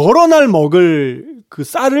여러 날 먹을 그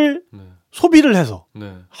쌀을 소비를 해서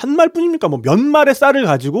한 말뿐입니까? 뭐 몇 말의 쌀을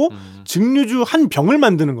가지고 증류주 한 병을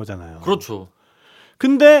만드는 거잖아요. 그렇죠.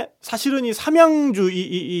 근데 사실은 이 삼양주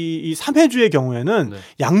이 삼해주의 경우에는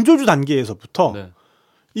양조주 단계에서부터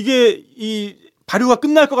이게 이 발효가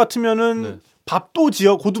끝날 것 같으면은 밥도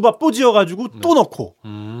고두밥 또 지어가지고 또 넣고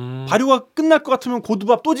발효가 끝날 것 같으면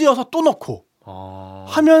고두밥 또 지어서 또 넣고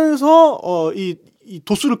하면서 이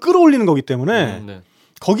도수를 끌어올리는 거기 때문에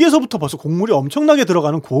거기에서부터 벌써 곡물이 엄청나게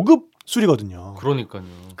들어가는 고급 술이거든요. 그러니까요.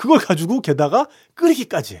 그걸 가지고 게다가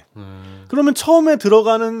끓이기까지 해. 그러면 처음에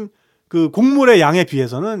들어가는 그 곡물의 양에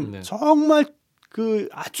비해서는 정말 그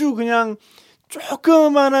아주 그냥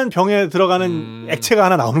조그만한 병에 들어가는 액체가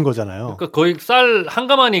하나 나오는 거잖아요. 그러니까 거의 쌀 한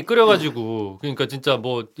가마니 끓여가지고 그러니까 진짜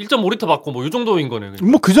뭐 1.5리터 받고 뭐 이 정도인 거네요.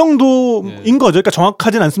 뭐 그 정도인 거죠. 그러니까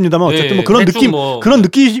정확하진 않습니다만 어쨌든 뭐 그런 느낌, 그런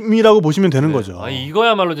느낌이라고 보시면 되는 거죠.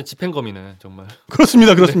 이거야말로 이제 집행검이네 정말.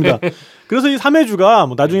 그렇습니다. 그래서 이 삼해주가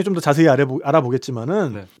뭐 나중에 좀 더 자세히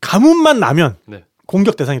알아보겠지만은 가뭄만 나면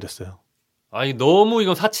공격 대상이 됐어요. 너무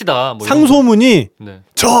이건 사치다. 뭐 상소문이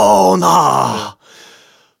전하.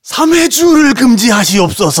 삼해주를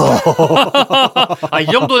금지하시옵소서.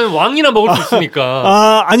 이 정도는 왕이나 먹을 수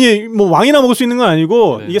있으니까. 아니 뭐 왕이나 먹을 수 있는 건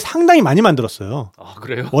아니고 이게 상당히 많이 만들었어요.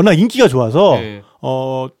 그래요? 워낙 인기가 좋아서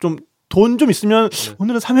좀 돈 좀 있으면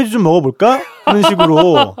오늘은 삼해주 좀 먹어볼까 하는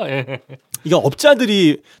식으로. 이게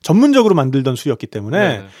업자들이 전문적으로 만들던 술이었기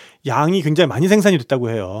때문에 양이 굉장히 많이 생산이 됐다고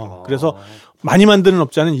해요. 그래서 많이 만드는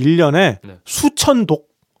업자는 1년에 수천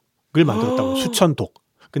독을 만들었다고. 수천 독.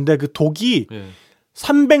 근데 그 독이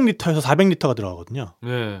 300리터에서 400리터가 들어가거든요.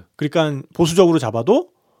 그러니까 보수적으로 잡아도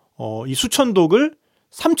이 수천 독을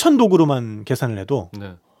 3천 독으로만 계산을 해도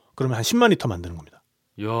그러면 한 10만 리터 만드는 겁니다.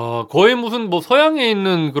 야, 거의 무슨 뭐 서양에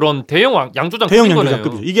있는 그런 대형 양조장급인 거네요.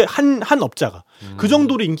 이게 한 업자가 그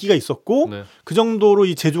정도로 인기가 있었고 그 정도로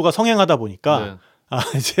이 제조가 성행하다 보니까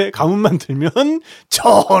이제 가뭄만 들면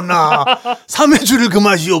전하 삼해주를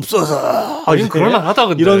금하시옵소서. 그럴만하다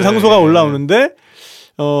근데. 이런 상소가 올라오는데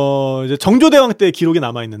이제 정조대왕 때 기록이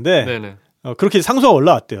남아 있는데 그렇게 상소가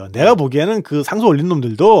올라왔대요. 내가 보기에는 그 상소 올린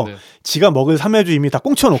놈들도 지가 먹을 삼해주 이미 다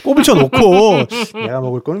꼬불쳐놓고 내가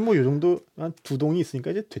먹을 거는 뭐 요 정도 한 2동이 있으니까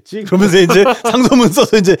이제 됐지. 그러면서 이제 상소문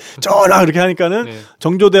써서 이제 전하 그렇게 하니까는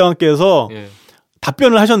정조대왕께서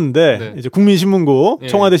답변을 하셨는데 이제 국민신문고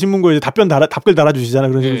청와대 신문고에 이제 답글 달아주시잖아요.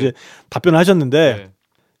 그런 식으로 이제 답변을 하셨는데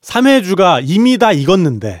삼해주가 이미 다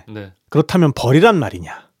익었는데 그렇다면 버리란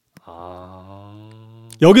말이냐.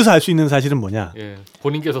 여기서 알 수 있는 사실은 뭐냐.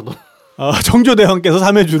 본인께서도 정조대왕께서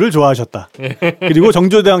삼해주를 좋아하셨다. 그리고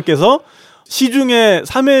정조대왕께서 시중에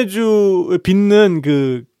삼해주 빚는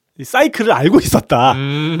그 사이클을 알고 있었다.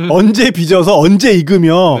 언제 빚어서 언제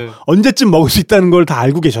익으며 언제쯤 먹을 수 있다는 걸 다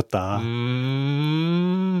알고 계셨다.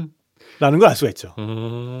 라는 걸 알 수가 있죠.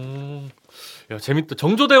 야, 재밌다.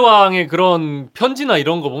 정조대왕의 그런 편지나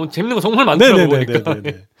이런 거 보면 재밌는 거 정말 많더라고요. 보니까. 자,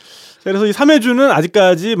 그래서 이 삼해주는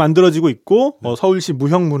아직까지 만들어지고 있고 서울시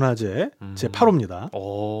무형문화재 제8호입니다.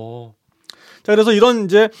 자, 그래서 이런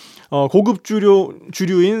이제 고급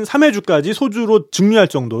주류인 삼해주까지 소주로 증류할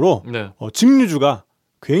정도로 증류주가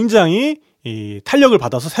굉장히 이 탄력을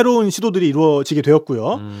받아서 새로운 시도들이 이루어지게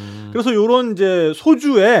되었고요. 그래서 이런 이제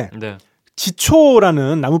소주에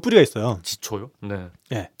지초라는 나무 뿌리가 있어요. 지초요? 네.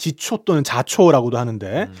 네, 지초 또는 자초라고도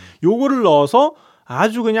하는데 요거를 넣어서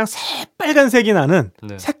아주 그냥 새빨간색이 나는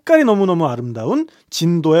색깔이 너무너무 아름다운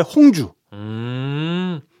진도의 홍주.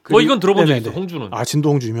 이건 들어본 적 있어요. 홍주는. 아, 진도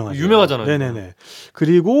홍주 유명하죠. 유명하잖아요. 네네네.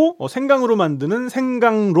 그리고 생강으로 만드는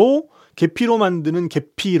생강로, 계피로 만드는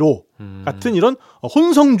계피로 같은 이런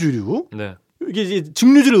혼성주류. 이게 이제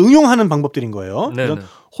증류주를 응용하는 방법들인 거예요. 이런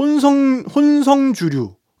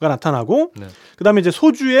혼성주류가 나타나고, 그다음에 이제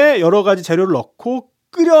소주에 여러 가지 재료를 넣고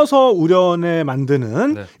끓여서 우려내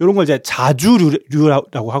만드는 이런 걸 이제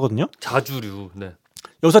자주류라고 하거든요. 자주류.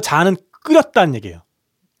 여기서 자는 끓였다는 얘기예요.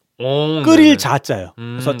 끓일 자자예요.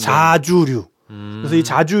 그래서 자주류. 그래서 이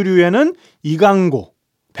자주류에는 이강고,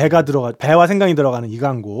 배와 생강이 들어가는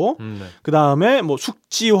이강고, 그 다음에 뭐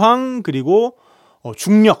숙지황 그리고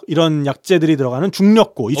중력 이런 약재들이 들어가는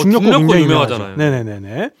중력고. 이 중력고 굉장히 유명하잖아요.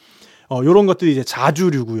 네네네네. 요런 것들이 이제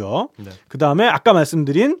자주류고요. 그 다음에 아까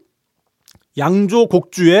말씀드린 양조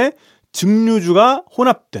곡주에 증류주가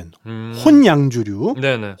혼합된 혼양주류,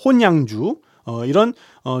 혼양주. 이런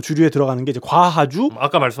주류에 들어가는 게 이제 과하주,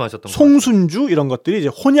 아까 말씀하셨던 송순주 이런 것들이 이제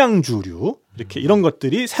혼양주류 이렇게 이런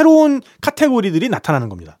것들이 새로운 카테고리들이 나타나는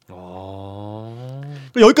겁니다.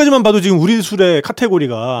 여기까지만 봐도 지금 우리 술의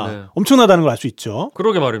카테고리가 엄청나다는 걸 알 수 있죠.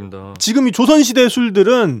 그러게 말입니다. 지금 이 조선시대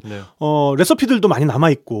술들은 레시피들도 많이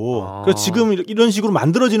남아있고 그래서 지금 이런 식으로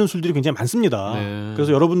만들어지는 술들이 굉장히 많습니다.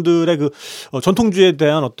 그래서 여러분들의 그 전통주에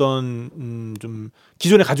대한 어떤 좀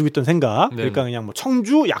기존에 가지고 있던 생각 그러니까 그냥 뭐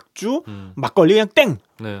청주, 약주, 막걸리 그냥 땡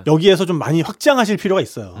여기에서 좀 많이 확장하실 필요가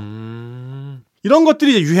있어요. 이런 것들이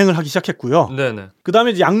이제 유행을 하기 시작했고요. 그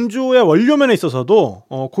다음에 양조의 원료면에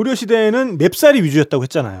있어서도 고려 시대에는 맵쌀이 위주였다고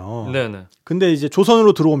했잖아요. 근데 이제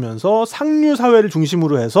조선으로 들어오면서 상류 사회를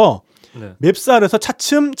중심으로 해서 맵쌀에서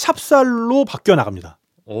차츰 찹쌀로 바뀌어 나갑니다.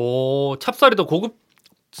 찹쌀이 더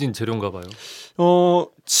고급진 재료인가 봐요.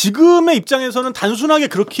 지금의 입장에서는 단순하게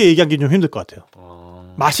그렇게 얘기하기 좀 힘들 것 같아요.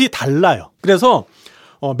 맛이 달라요. 그래서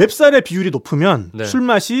맵쌀의 비율이 높으면 술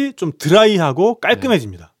맛이 좀 드라이하고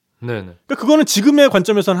깔끔해집니다. 그러니까 그거는 지금의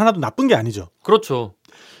관점에서는 하나도 나쁜 게 아니죠. 그렇죠.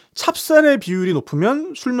 찹쌀의 비율이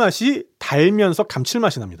높으면 술 맛이 달면서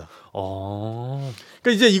감칠맛이 납니다.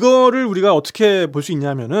 그러니까 이제 이거를 우리가 어떻게 볼 수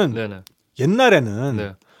있냐면은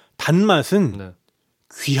옛날에는 단맛은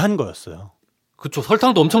귀한 거였어요. 그렇죠.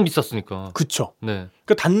 설탕도 엄청 비쌌으니까. 그렇죠.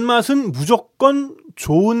 그러니까 단맛은 무조건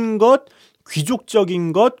좋은 것,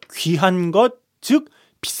 귀족적인 것, 귀한 것, 즉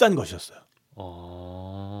비싼 것이었어요.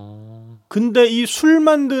 근데 이 술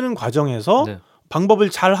만드는 과정에서 방법을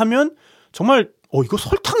잘 하면 정말 이거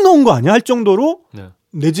설탕 넣은 거 아니야? 할 정도로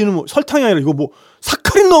내지는 뭐 설탕이 아니라 이거 뭐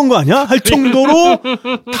사카린 넣은 거 아니야? 할 정도로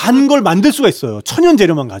단 걸 만들 수가 있어요. 천연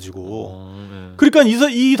재료만 가지고. 그러니까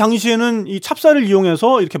이 당시에는 이 찹쌀을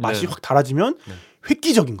이용해서 이렇게 맛이 확 달아지면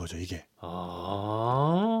획기적인 거죠, 이게.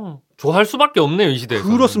 좋아할 수밖에 없네요, 이 시대에서.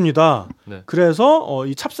 그렇습니다. 그래서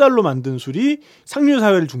이 찹쌀로 만든 술이 상류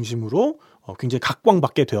사회를 중심으로 굉장히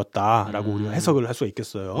각광받게 되었다라고 우리가 해석을 할 수가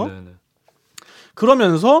있겠어요.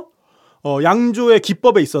 그러면서 양조의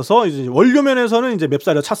기법에 있어서 이제 원료면에서는 이제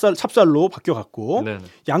맵쌀이 찹쌀로 바뀌어갔고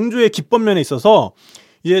양조의 기법면에 있어서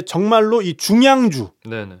이제 정말로 이 중양주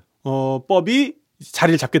법이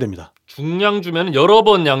자리를 잡게 됩니다. 중량주면 여러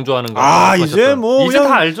번 양조하는 거. 이제 뭐 이제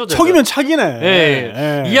다 알죠. 제가. 척이면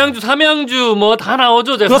착이네. 2양주, 3양주 뭐 다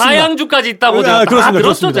나오죠. 제가 4양주까지 있다고 제가 다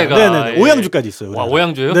들었죠, 제가. 5양주까지 있어요. 와,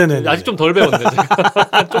 5양주요? 아직 좀 덜 배웠네.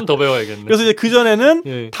 좀 더 배워야겠네. 그래서 이제 그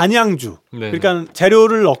전에는 단양주. 그러니까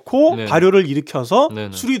재료를 넣고 발효를 일으켜서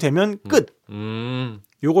술이 되면 끝.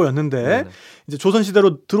 요거였는데 이제 조선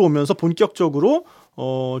시대로 들어오면서 본격적으로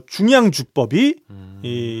중양주법이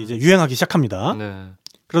이제 유행하기 시작합니다.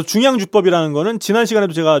 그래서 중양주법이라는 거는 지난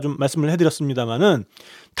시간에도 제가 좀 말씀을 해드렸습니다만은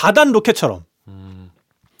다단 로켓처럼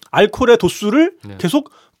알코올의 도수를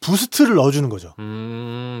계속 부스트를 넣어주는 거죠.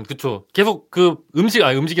 그렇죠. 계속 그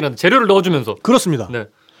음식이라는 재료를 넣어주면서. 그렇습니다.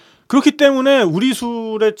 그렇기 때문에 우리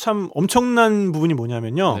술에 참 엄청난 부분이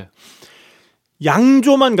뭐냐면요.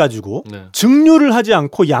 양조만 가지고 증류를 하지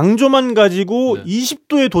않고 양조만 가지고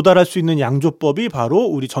 20도에 도달할 수 있는 양조법이 바로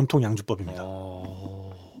우리 전통 양조법입니다.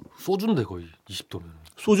 소주인데 거의 20도면.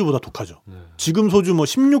 소주보다 독하죠. 지금 소주 뭐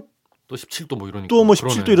 16, 또 17도 뭐 이러니까. 또 뭐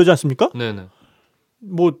 17도 이러지 않습니까?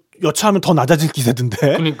 뭐 여차하면 더 낮아질 기세던데.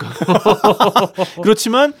 그러니까.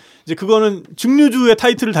 그렇지만 이제 그거는 증류주의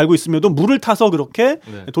타이틀을 달고 있음에도 물을 타서 그렇게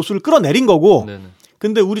네. 도수를 끌어내린 거고. 네네.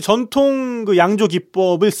 근데 우리 전통 그 양조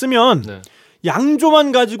기법을 쓰면 네.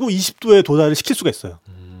 양조만 가지고 20도에 도달을 시킬 수가 있어요.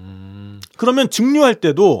 그러면 증류할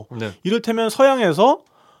때도 네. 이를테면 서양에서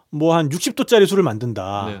뭐 한 60도짜리 술을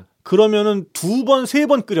만든다. 네. 그러면은 2번,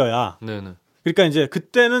 3번 끓여야. 네네. 그러니까 이제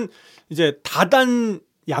그때는 이제 다단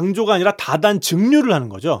양조가 아니라 다단 증류를 하는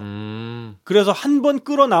거죠. 그래서 한 번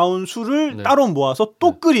끓어 나온 술을 네. 따로 모아서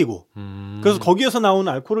또 끓이고. 그래서 거기에서 나온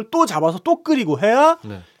알코올을 또 잡아서 또 끓이고 해야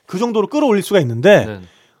네. 그 정도로 끌어올릴 수가 있는데 네.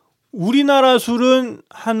 우리나라 술은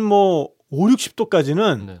한 뭐 5,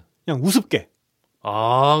 60도까지는 네. 그냥 우습게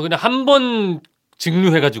아, 그냥 한 번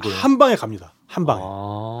증류해가지고요. 한 방에 갑니다. 한 방에.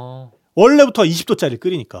 아. 원래부터 20도짜리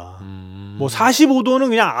끓이니까. 뭐 45도는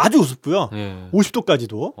그냥 아주 우습고요. 예.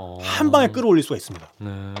 50도까지도 한 방에 끌어올릴 수가 있습니다. 네.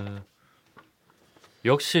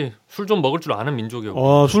 역시 술 좀 먹을 줄 아는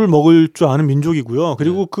민족이요. 술 먹을 줄 아는 민족이고요.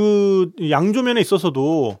 그리고 그 양조면에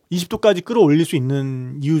있어서도 20도까지 끌어올릴 수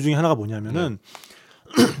있는 이유 중에 하나가 뭐냐면은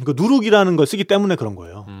그 누룩이라는 걸 쓰기 때문에 그런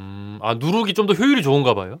거예요. 아, 누룩이 좀 더 효율이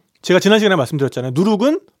좋은가 봐요? 제가 지난 시간에 말씀드렸잖아요.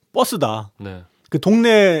 누룩은 버스다. 네. 그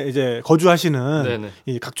동네 이제 거주하시는 네네.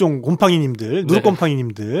 이 각종 곰팡이님들, 누룩 네.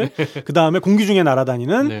 곰팡이님들, 그 다음에 공기 중에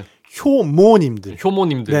날아다니는 네. 효모님들,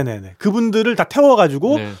 효모님들. 네네네. 그분들을 다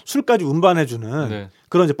태워가지고 네. 술까지 운반해주는 네.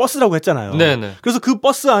 그런 이제 버스라고 했잖아요. 네네. 그래서 그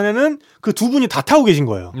버스 안에는 그 두 분이 다 타고 계신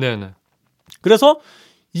거예요. 네네. 그래서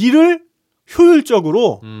일을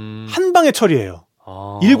효율적으로 한 방에 처리해요.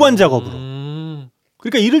 아. 일관 작업으로.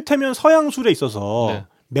 그러니까 이를테면 서양 술에 있어서 네.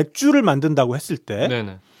 맥주를 만든다고 했을 때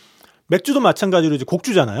네네. 맥주도 마찬가지로 이제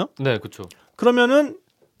곡주잖아요. 네, 그렇죠. 그러면은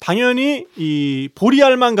당연히 이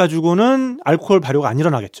보리알만 가지고는 알코올 발효가 안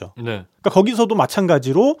일어나겠죠. 네. 그러니까 거기서도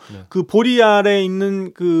마찬가지로 네. 그 보리알에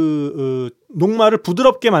있는 그 녹말을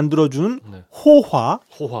부드럽게 만들어주는 네. 호화,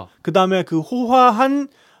 호화. 그 다음에 그 호화한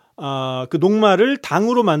그 녹말을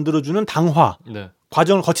당으로 만들어주는 당화 네.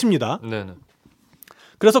 과정을 거칩니다. 네네.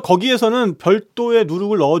 그래서 거기에서는 별도의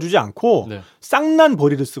누룩을 넣어주지 않고 네. 쌍난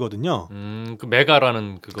보리를 쓰거든요. 그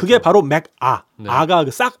메가라는 그거. 그게 바로 맥아. 네. 아가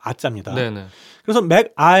그 싹 아자입니다. 네네. 그래서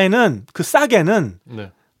맥아에는 그 싹에는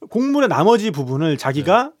네. 곡물의 나머지 부분을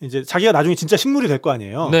자기가 이제 자기가 나중에 진짜 식물이 될 거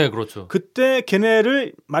아니에요. 네, 그렇죠. 그때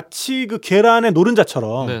걔네를 마치 그 계란의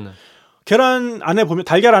노른자처럼 네네. 계란 안에 보면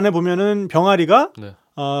달걀 안에 보면은 병아리가 네.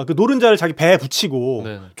 그 노른자를 자기 배에 붙이고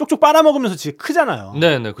네네. 쪽쪽 빨아먹으면서 진짜 크잖아요.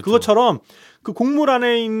 네네. 그쵸. 그것처럼 그 곡물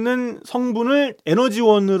안에 있는 성분을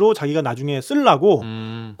에너지원으로 자기가 나중에 쓰려고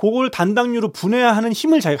그걸 단당류로 분해하는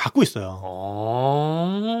힘을 자기가 갖고 있어요.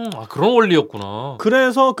 아, 그런 원리였구나.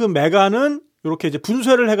 그래서 그 메가는 이렇게 이제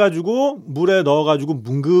분쇄를 해가지고 물에 넣어가지고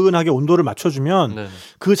뭉근하게 온도를 맞춰주면 네네.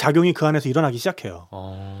 그 작용이 그 안에서 일어나기 시작해요.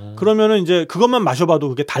 아. 그러면은 이제 그것만 마셔봐도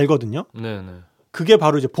그게 달거든요. 네네. 그게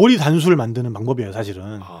바로 이제 보리 단술 만드는 방법이에요,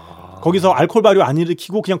 사실은. 아. 거기서 알코올 발효 안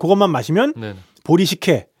일으키고 그냥 그것만 마시면 네네. 보리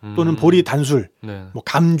식혜 또는 보리 단술, 네. 뭐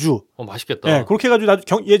감주. 맛있겠다. 네, 그렇게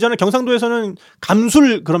해가지고 예전에 경상도에서는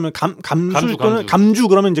감술 그러면 감술 또는 감주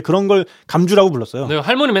그러면 이제 그런 걸 감주라고 불렀어요. 네,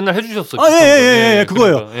 할머니 맨날 해주셨어요. 예,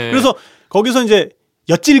 그거예요. 그러니까, 예. 그래서 거기서 이제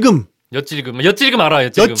엿질금 알아, 엿질금.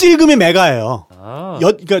 엿질금의 메가예요. 아.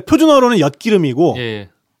 그러니까 표준어로는 엿기름이고 예.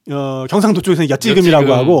 경상도 쪽에서는 엿질금이라고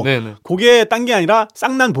엿질금. 하고 네네. 그게 딴 게 아니라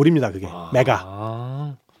쌍난 보리입니다. 그게 메가.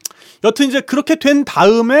 아. 여튼 이제 그렇게 된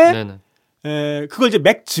다음에 네네. 그걸 이제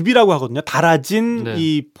맥즙이라고 하거든요. 달아진 네.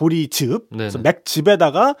 이 보리즙. 네네. 그래서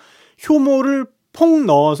맥즙에다가 효모를 퐁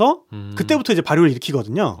넣어서 그때부터 이제 발효를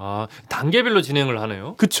일으키거든요. 아, 단계별로 진행을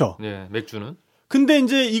하네요. 그쵸. 네, 맥주는. 근데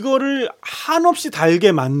이제 이거를 한없이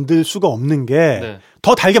달게 만들 수가 없는 게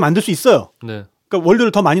더 네. 달게 만들 수 있어요. 네. 그러니까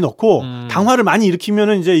원료를 더 많이 넣고 당화를 많이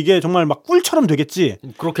일으키면은 이제 이게 정말 막 꿀처럼 되겠지.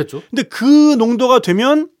 그렇겠죠. 근데 그 농도가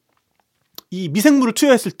되면 이 미생물을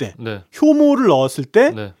투여했을 때, 네. 효모를 넣었을 때,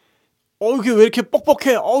 네. 이게 왜 이렇게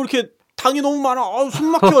뻑뻑해? 이렇게 당이 너무 많아.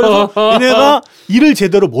 숨 막혀. 그래서 얘네가 일을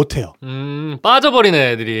제대로 못 해요.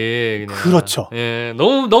 빠져버리네 애들이. 그냥. 그렇죠. 예,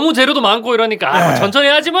 너무 재료도 많고 이러니까 천천히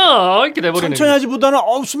하지 마 이렇게 돼버리네. 천천히 하지보다는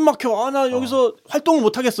숨 막혀. 나 여기서 활동을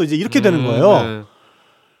못 하겠어. 이제 이렇게 되는 거예요. 네.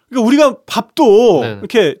 그러니까 우리가 밥도 네.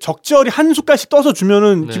 이렇게 적절히 한 숟갈씩 떠서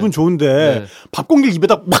주면은 네. 기분 좋은데 네. 밥 공기를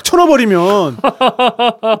입에다 막 쳐넣어버리면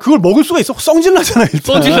그걸 먹을 수가 있어. 성질 나잖아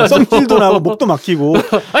일단. 성질도 나고 목도 막히고.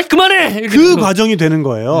 아이 그만해. 그 과정이 되는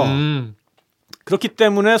거예요. 그렇기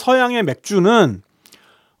때문에 서양의 맥주는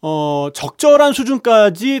적절한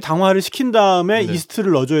수준까지 당화를 시킨 다음에 네.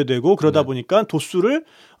 이스트를 넣어줘야 되고 그러다 네. 보니까 도수를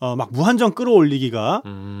막 무한정 끌어올리기가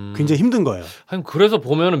굉장히 힘든 거예요. 그래서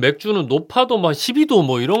보면은 맥주는 높아도 막 12도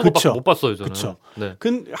뭐 이런 그쵸. 거밖에 못 봤어요 저는. 그렇죠. 네.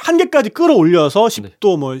 한 개까지 끌어올려서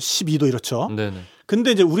 10도 뭐 12도 이렇죠. 네네.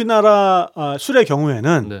 근데 이제 우리나라 술의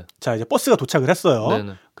경우에는 네. 자 이제 버스가 도착을 했어요.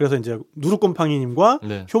 네네. 그래서 이제 누룩곰팡이님과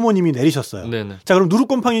네. 효모님이 내리셨어요. 네네. 자 그럼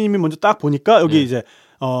누룩곰팡이님이 먼저 딱 보니까 여기 네.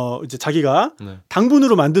 이제 자기가 네.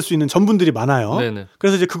 당분으로 만들 수 있는 전분들이 많아요. 네네.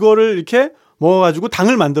 그래서 이제 그거를 이렇게 먹어가지고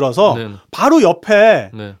당을 만들어서 네네. 바로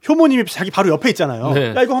옆에 네. 효모님이 자기 바로 옆에 있잖아요.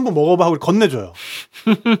 네. 야 이거 한번 먹어봐 하고 건네줘요.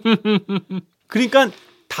 그러니까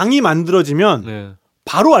당이 만들어지면 네.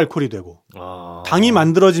 바로 알코올이 되고 당이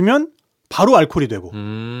만들어지면 바로 알코올이 되고.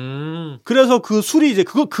 그래서 그 술이 이제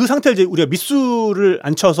그 상태를 이제 우리가 밑술을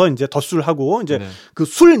안 쳐서 이제 덧술을 하고 이제 네. 그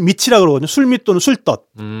술 밑이라 그러거든요. 술밑 또는 술덧.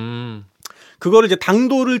 그거를 이제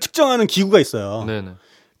당도를 측정하는 기구가 있어요. 네네.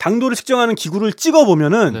 당도를 측정하는 기구를 찍어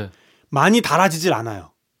보면은 네. 많이 달아지질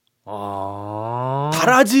않아요.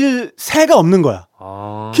 달아질 새가 없는 거야.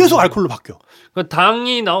 계속 알코올로 바뀌어. 그러니까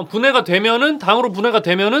당이 분해가 되면은 당으로 분해가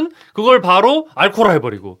되면은 그걸 바로 알코올화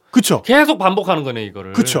해버리고. 그렇죠. 계속 반복하는 거네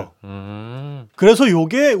이거를. 그렇죠. 그래서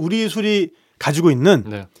요게 우리 술이 가지고 있는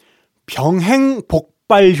네.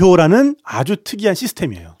 병행복발효라는 아주 특이한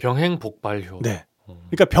시스템이에요. 병행복발효. 네.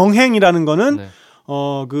 그러니까 병행이라는 거는 네.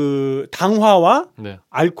 그 당화와 네.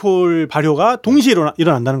 알코올 발효가 동시에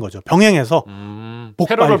일어난다는 거죠. 병행해서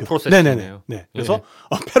패러럴 프로세스네요. 네네네. 네. 그래서 예.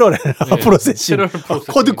 패러렐 프로세싱,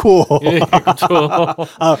 쿼드코어, 그렇죠.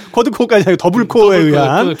 쿼드코어까지 아니고 더블코어에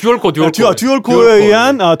의한 듀얼코어에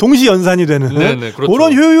의한 동시 연산이 되는 네네, 그렇죠.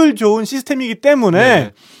 그런 효율 좋은 시스템이기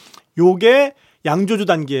때문에 요게 양조주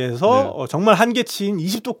단계에서 정말 한계치인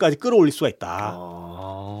 20도까지 끌어올릴 수가 있다.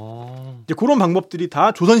 이제 그런 방법들이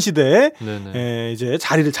다 조선 시대에 이제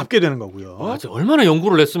자리를 잡게 되는 거고요. 맞아. 얼마나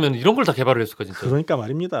연구를 했으면 이런 걸 다 개발을 했을까 진짜. 그러니까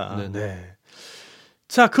말입니다. 네.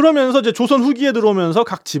 자 그러면서 이제 조선 후기에 들어오면서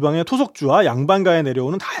각 지방의 토속주와 양반가에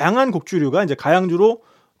내려오는 다양한 곡주류가 이제 가양주로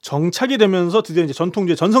정착이 되면서 드디어 이제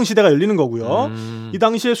전통주의 전성 시대가 열리는 거고요. 이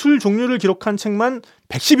당시에 술 종류를 기록한 책만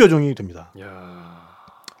 110여 종이 됩니다.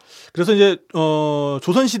 그래서 이제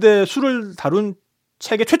조선 시대 술을 다룬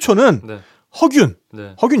책의 최초는 허균.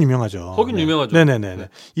 허균 유명하죠. 허균 유명하죠. 네네네. 네.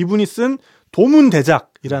 이분이 쓴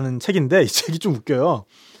도문대작이라는 책인데 이 책이 좀 웃겨요.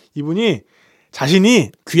 이분이 자신이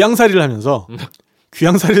귀양살이를 하면서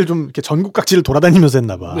귀양살이를 좀 이렇게 전국 각지를 돌아다니면서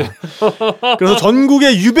했나 봐. 네. 그래서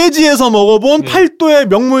전국의 유배지에서 먹어본 팔도의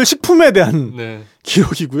명물 식품에 대한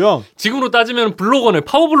기록이고요. 지금으로 따지면 블로거네,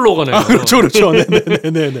 파워블로거네. 그렇죠, 그렇죠.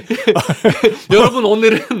 네네네. 여러분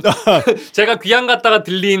오늘은 제가 귀양 갔다가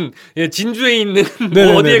들린 진주에 있는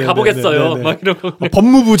뭐 어디에 가보겠어요. 막 이런 거.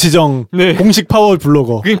 법무부 지정 공식 파워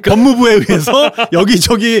블로거. 그러니까. 법무부에 의해서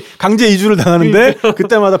여기저기 강제 이주를 당하는데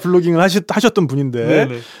그때마다 블로깅을 하셨던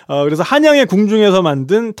분인데. 그래서 한양의 궁중에서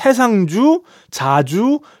만든 태상주,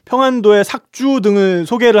 자주, 평안도의 삭주 등을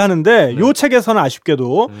소개를 하는데 이 책에서는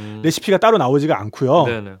아쉽게도 레시피가 따로 나오지가 않고요.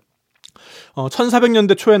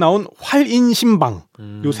 1400년대 초에 나온 활인신방,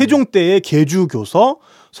 요 세종 때의 계주교서,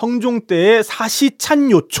 성종 때의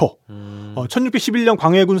사시찬요초, 1611년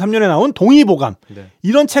광해군 3년에 나온 동의보감,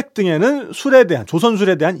 이런 책 등에는 술에 대한, 조선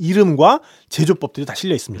술에 대한 이름과 제조법들이 다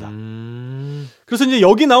실려 있습니다. 그래서 이제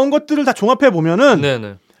여기 나온 것들을 다 종합해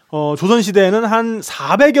보면은 조선 시대에는 한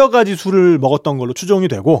 400여 가지 술을 먹었던 걸로 추정이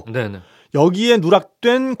되고. 여기에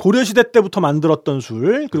누락된 고려시대 때부터 만들었던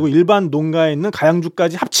술 그리고 일반 농가에 있는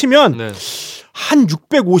가양주까지 합치면 한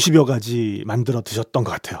 650여 가지 만들어 드셨던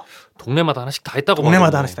것 같아요. 동네마다 하나씩 다 있다고.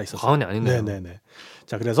 동네마다 하나씩 다 있었어요. 과언이 아니네요. 네네네.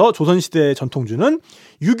 자 그래서 조선시대의 전통주는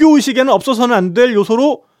유교의식에는 없어서는 안 될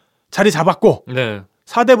요소로 자리 잡았고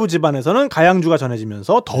사대부 집안에서는 가양주가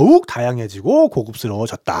전해지면서 더욱 다양해지고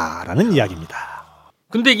고급스러워졌다라는 이야기입니다.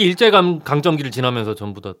 근데 이게 일제강점기를 지나면서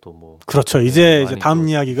전부 다 또 뭐. 그렇죠. 이제 다음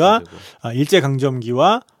이야기가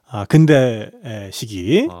일제강점기와 근대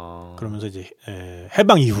시기 그러면서 이제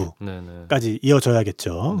해방 이후까지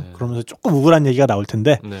이어져야겠죠. 그러면서 조금 우울한 얘기가 나올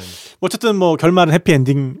텐데 어쨌든 뭐 결말은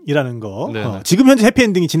해피엔딩이라는 거. 지금 현재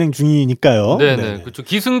해피엔딩이 진행 중이니까요. 그렇죠.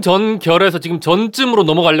 기승전결에서 지금 전쯤으로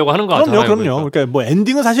넘어가려고 하는 거 같아요. 그럼요. 그러니까 뭐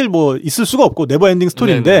엔딩은 사실 뭐 있을 수가 없고 네버 엔딩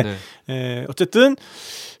스토리인데 어쨌든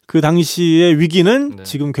그 당시의 위기는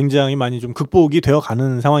지금 굉장히 많이 좀 극복이 되어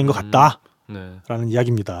가는 상황인 것 같다라는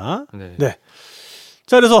이야기입니다.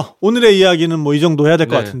 자, 그래서 오늘의 이야기는 뭐 이 정도 해야 될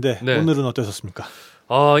것 같은데 오늘은 어떠셨습니까?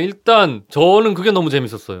 일단 저는 그게 너무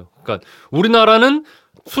재밌었어요. 그러니까 우리나라는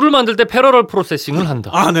술을 만들 때 패러럴 프로세싱을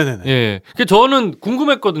한다. 네네네. 예, 저는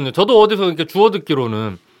궁금했거든요. 저도 어디서 이렇게 주워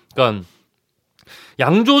듣기로는, 그러니까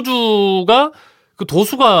양조주가 그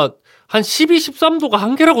도수가 한 12, 13도가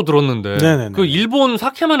한계라고 들었는데 그 일본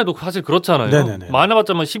사케만 해도 사실 그렇잖아요. 많이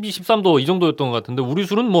봤자면 12, 13도 이 정도였던 것 같은데 우리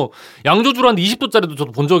술은 뭐 양조주로 한 20도짜리도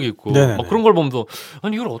저도 본 적이 있고 막 그런 걸 보면서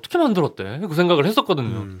아니 이걸 어떻게 만들었대? 그 생각을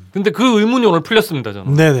했었거든요. 근데 그 의문이 오늘 풀렸습니다.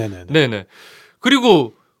 저는. 네네.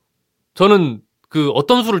 그리고 저는 그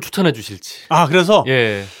어떤 술을 추천해 주실지. 그래서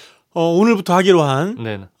예. 오늘부터 하기로 한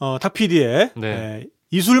네네. 탁PD의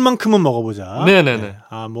이 술만큼은 먹어보자. 네네네.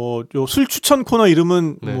 뭐 술 추천 코너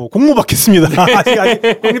이름은 네. 뭐 공모 받겠습니다. 아직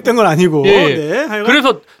확립된 건 아니고. 예. 네. 하여간,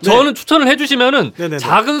 그래서 저는 추천을 해주시면은 네네네.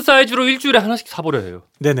 작은 사이즈로 일주일에 하나씩 사버려 해요.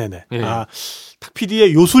 네네네. 예.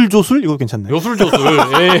 탁PD의 요술조술 이거 괜찮네요. 요술조술.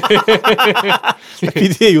 예.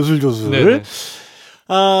 탁PD의 요술조술. 네네.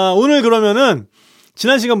 오늘 그러면은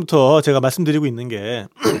지난 시간부터 제가 말씀드리고 있는 게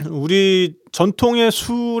우리 전통의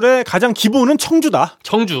술의 가장 기본은 청주다.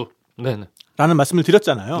 청주. 네네. 라는 말씀을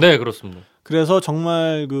드렸잖아요. 네, 그렇습니다. 그래서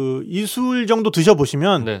정말 이 술 정도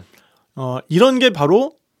드셔보시면 네. 이런 게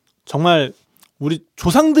바로 정말 우리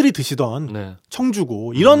조상들이 드시던 네.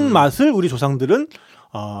 청주고 이런 맛을 우리 조상들은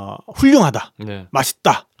훌륭하다, 네.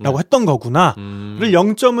 맛있다라고 했던 거구나를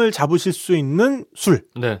 0점을 잡으실 수 있는 술.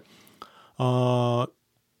 네.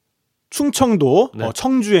 충청도 네.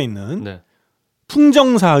 청주에 있는 네.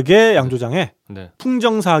 풍정사계 양조장의 네.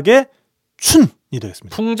 풍정사계 춘이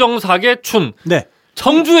되겠습니다. 풍정사계 춘. 네.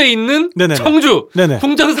 청주에 있는 네네네. 청주. 네네.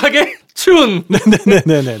 풍정사계 춘.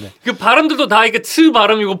 네네네네네. 그 발음들도 다 이게 츠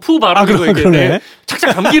발음이고 푸 발음이고 이게 그러네.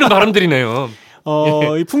 착착 감기는 발음들이네요.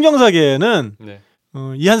 이 풍정사계는 네.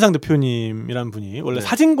 이한상 대표님이란 분이 원래 네.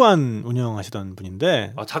 사진관 운영하시던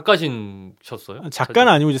분인데 작가신셨어요?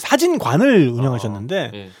 작가는 아니고 이제 사진관을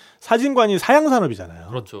운영하셨는데 예. 사진관이 사양산업이잖아요.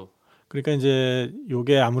 그렇죠. 그러니까 이제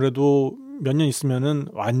요게 아무래도 몇 년 있으면은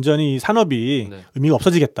완전히 이 산업이 네. 의미가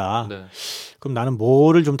없어지겠다. 네. 그럼 나는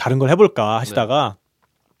뭐를 좀 다른 걸 해볼까 하시다가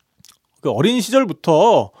그 어린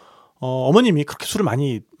시절부터 어머님이 그렇게 술을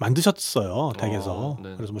많이 만드셨어요. 댁에서.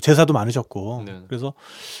 네. 그래서 뭐 제사도 많으셨고 네. 그래서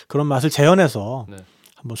그런 맛을 재현해서 네.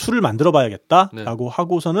 한번 술을 만들어봐야겠다라고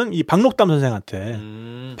하고서는 이 박록담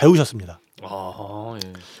선생한테 배우셨습니다.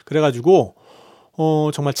 예. 그래가지고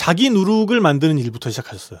정말 자기 누룩을 만드는 일부터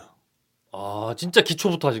시작하셨어요. 진짜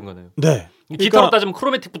기초부터 하신 거네요. 네. 기타로 따지면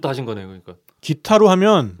크로매틱부터 하신 거네요. 그러니까. 기타로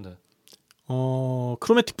하면 네.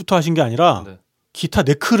 크로매틱부터 하신 게 아니라 네. 기타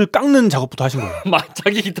네크를 깎는 작업부터 하신 거예요.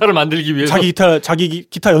 자기 기타를 만들기 위해서. 자기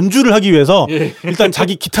기타 연주를 하기 위해서 예. 일단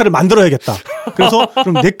자기 기타를 만들어야겠다. 그래서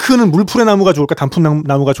그럼 네크는 물풀의 나무가 좋을까 단풍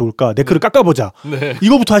나무가 좋을까 네크를 깎아보자. 네.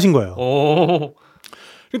 이거부터 하신 거예요.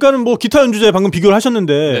 그러니까는 뭐 기타 연주자에 방금 비교를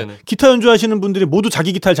하셨는데 네네. 기타 연주하시는 분들이 모두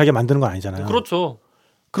자기 기타를 자기가 만드는 건 아니잖아요. 그렇죠.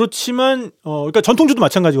 그렇지만 그러니까 전통주도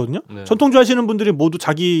마찬가지거든요. 네. 전통주 하시는 분들이 모두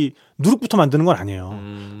자기 누룩부터 만드는 건 아니에요.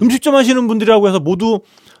 음식점 하시는 분들이라고 해서 모두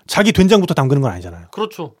자기 된장부터 담그는 건 아니잖아요.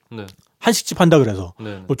 그렇죠. 네. 한식집 한다 그래서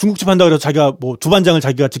네. 뭐 중국집 한다 그래서 자기가 뭐 두반장을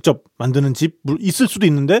자기가 직접 만드는 집 있을 수도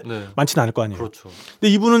있는데 네. 많지는 않을 거 아니에요. 그렇죠.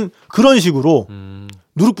 근데 이분은 그런 식으로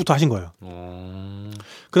누룩부터 하신 거예요.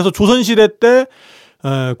 그래서 조선시대 때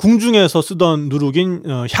궁중에서 쓰던 누룩인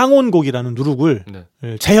향온곡이라는 누룩을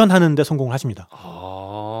네. 재현하는 데 성공을 하십니다.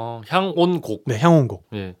 향온곡. 네, 향온곡.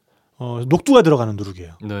 예. 녹두가 들어가는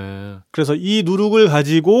누룩이에요. 네. 그래서 이 누룩을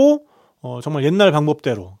가지고 정말 옛날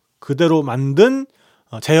방법대로 그대로 만든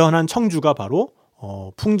재현한 청주가 바로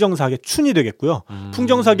풍정사계 춘이 되겠고요.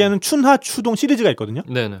 풍정사계는 춘하 추동 시리즈가 있거든요.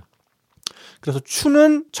 네네. 그래서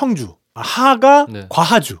춘은 청주, 하가 네.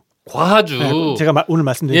 과하주. 과하주. 네, 제가 오늘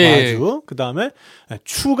말씀드린 과하주. 그 다음에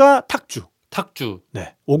추가 탁주. 탁주.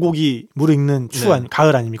 네, 오곡이 무르익는 네.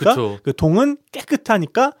 가을 아닙니까? 그쵸. 그 동은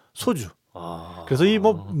깨끗하니까 소주. 그래서 이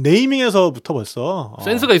뭐 네이밍에서부터 벌써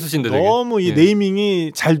센스가 있으신데 되게. 너무 이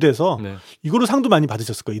네이밍이 잘 돼서 네. 이거로 상도 많이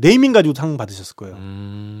받으셨을 거예요. 네이밍 가지고 상 받으셨을 거예요.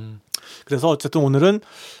 그래서 어쨌든 오늘은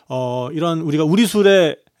이런 우리가 우리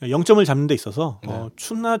술에 0점을 잡는 데 있어서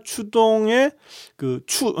춘나 추동의 그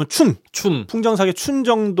춘 풍정사계 춘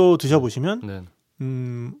정도 드셔보시면 네.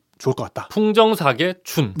 좋을 것 같다. 풍정사계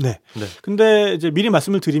춘. 네. 네. 근데 이제 미리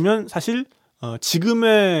말씀을 드리면 사실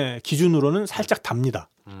지금의 기준으로는 살짝 답니다.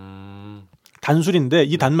 단술인데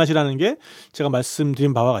이 단맛이라는 게 제가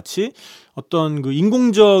말씀드린 바와 같이 어떤 그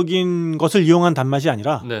인공적인 것을 이용한 단맛이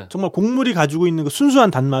아니라 네. 정말 정말 곡물이 가지고 있는 그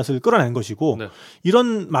순수한 단맛을 끌어낸 것이고 네.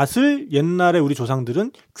 이런 맛을 옛날에 우리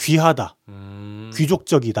조상들은 귀하다,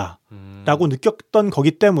 귀족적이다 라고 느꼈던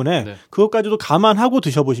거기 때문에 네. 그것까지도 감안하고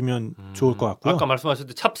드셔보시면 좋을 것 같고요. 아까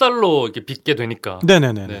말씀하셨듯이 찹쌀로 이렇게 빚게 되니까.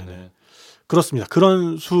 네네네. 네네. 그렇습니다.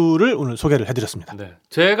 그런 술을 오늘 소개를 해드렸습니다. 네.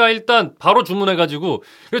 제가 일단 바로 주문해가지고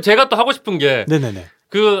그리고 제가 또 하고 싶은 게 네네네.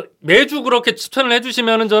 그 매주 그렇게 추천을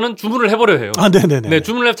해주시면은 저는 주문을 해버려 해요. 네네네. 네,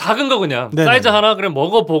 주문을 해 작은 거 그냥 네네네. 사이즈 하나 그냥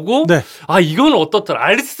먹어보고 네. 이건 어떻더라.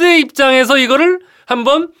 알스의 입장에서 이거를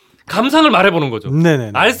한번 감상을 말해보는 거죠.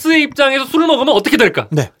 네네네. 알스의 입장에서 술을 먹으면 어떻게 될까?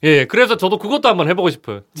 네. 예, 그래서 저도 그것도 한번 해보고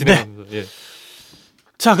싶어요. 진행하면서. 예.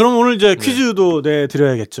 자, 그럼 오늘 이제 퀴즈도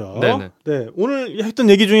내드려야겠죠. 네네. 네. 오늘 했던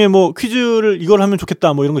얘기 중에 뭐 퀴즈를 이걸 하면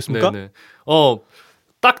좋겠다 뭐 이런 거 있습니까? 네네.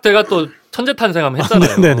 딱 제가 또 천재 탄생 한번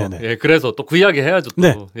했잖아요. 네네네. 예, 그래서 또 그 이야기 해야죠. 또.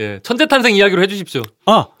 네. 예, 천재 탄생 이야기로 해주십시오.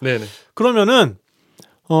 네네. 그러면은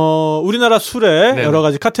우리나라 술의 네네. 여러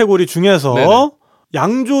가지 카테고리 중에서 네네.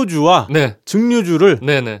 양조주와 네. 증류주를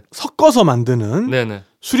네네. 섞어서 만드는 네네.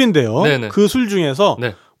 술인데요. 네네. 그 술 중에서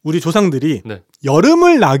네. 우리 조상들이 네.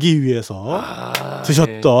 여름을 나기 위해서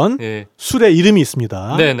드셨던 예. 술의 이름이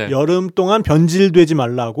있습니다. 네네. 여름 동안 변질되지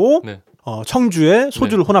말라고 네. 청주에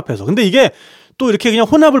소주를 혼합해서. 근데 이게 또 이렇게 그냥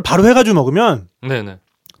혼합을 바로 해가지고 먹으면 네네.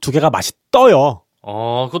 두 개가 맛이 떠요.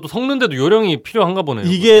 그것도 섞는데도 요령이 필요한가 보네요.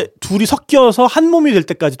 이게 둘이 섞여서 한 몸이 될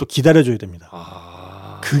때까지 또 기다려줘야 됩니다.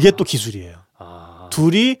 그게 또 기술이에요.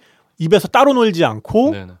 둘이 입에서 따로 놀지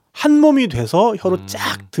않고 네네. 한 몸이 돼서 혀로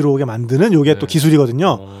쫙 들어오게 만드는 요게 또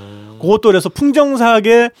기술이거든요. 그것도 그래서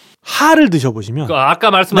풍정사하게 하를 드셔보시면 아까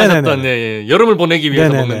말씀하셨던 예, 여름을 보내기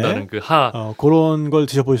위해서 네네네. 먹는다는 그 하 그런 걸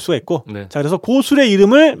드셔보실 수가 있고 네. 자 그래서 그 술의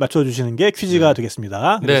이름을 맞춰주시는 게 퀴즈가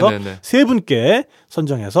되겠습니다. 그래서 네네네. 세 분께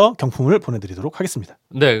선정해서 경품을 보내드리도록 하겠습니다.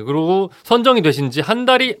 네, 그리고 선정이 되신 지 한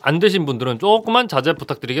달이 안 되신 분들은 조금만 자제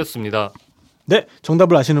부탁드리겠습니다. 네,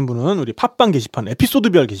 정답을 아시는 분은 우리 팟빵 게시판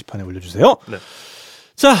에피소드별 게시판에 올려주세요. 네.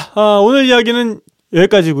 자, 오늘 이야기는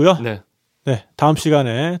여기까지고요. 네. 네, 다음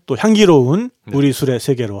시간에 또 향기로운 우리 술의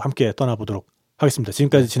세계로 함께 떠나보도록 하겠습니다.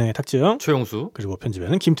 지금까지 진행의 탁지영, 최용수, 그리고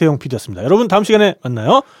편집에는 김태용 PD였습니다. 여러분 다음 시간에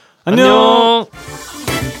만나요. 안녕.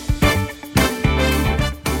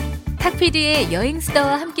 탁PD의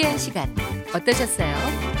여행수다와 함께한 시간 어떠셨어요?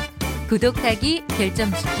 구독하기,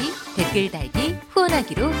 별점 주기, 댓글 달기,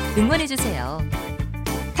 후원하기로 응원해주세요.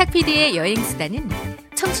 탁PD의 여행수다는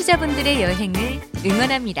청취자분들의 여행을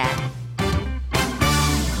응원합니다.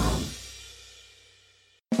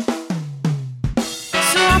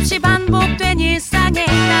 수없이 반복된 일상에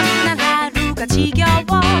나른한 하루가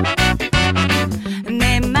지겨워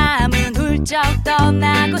내 마음은 훌쩍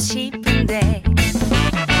떠나고 싶은데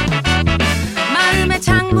마음의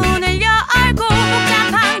창문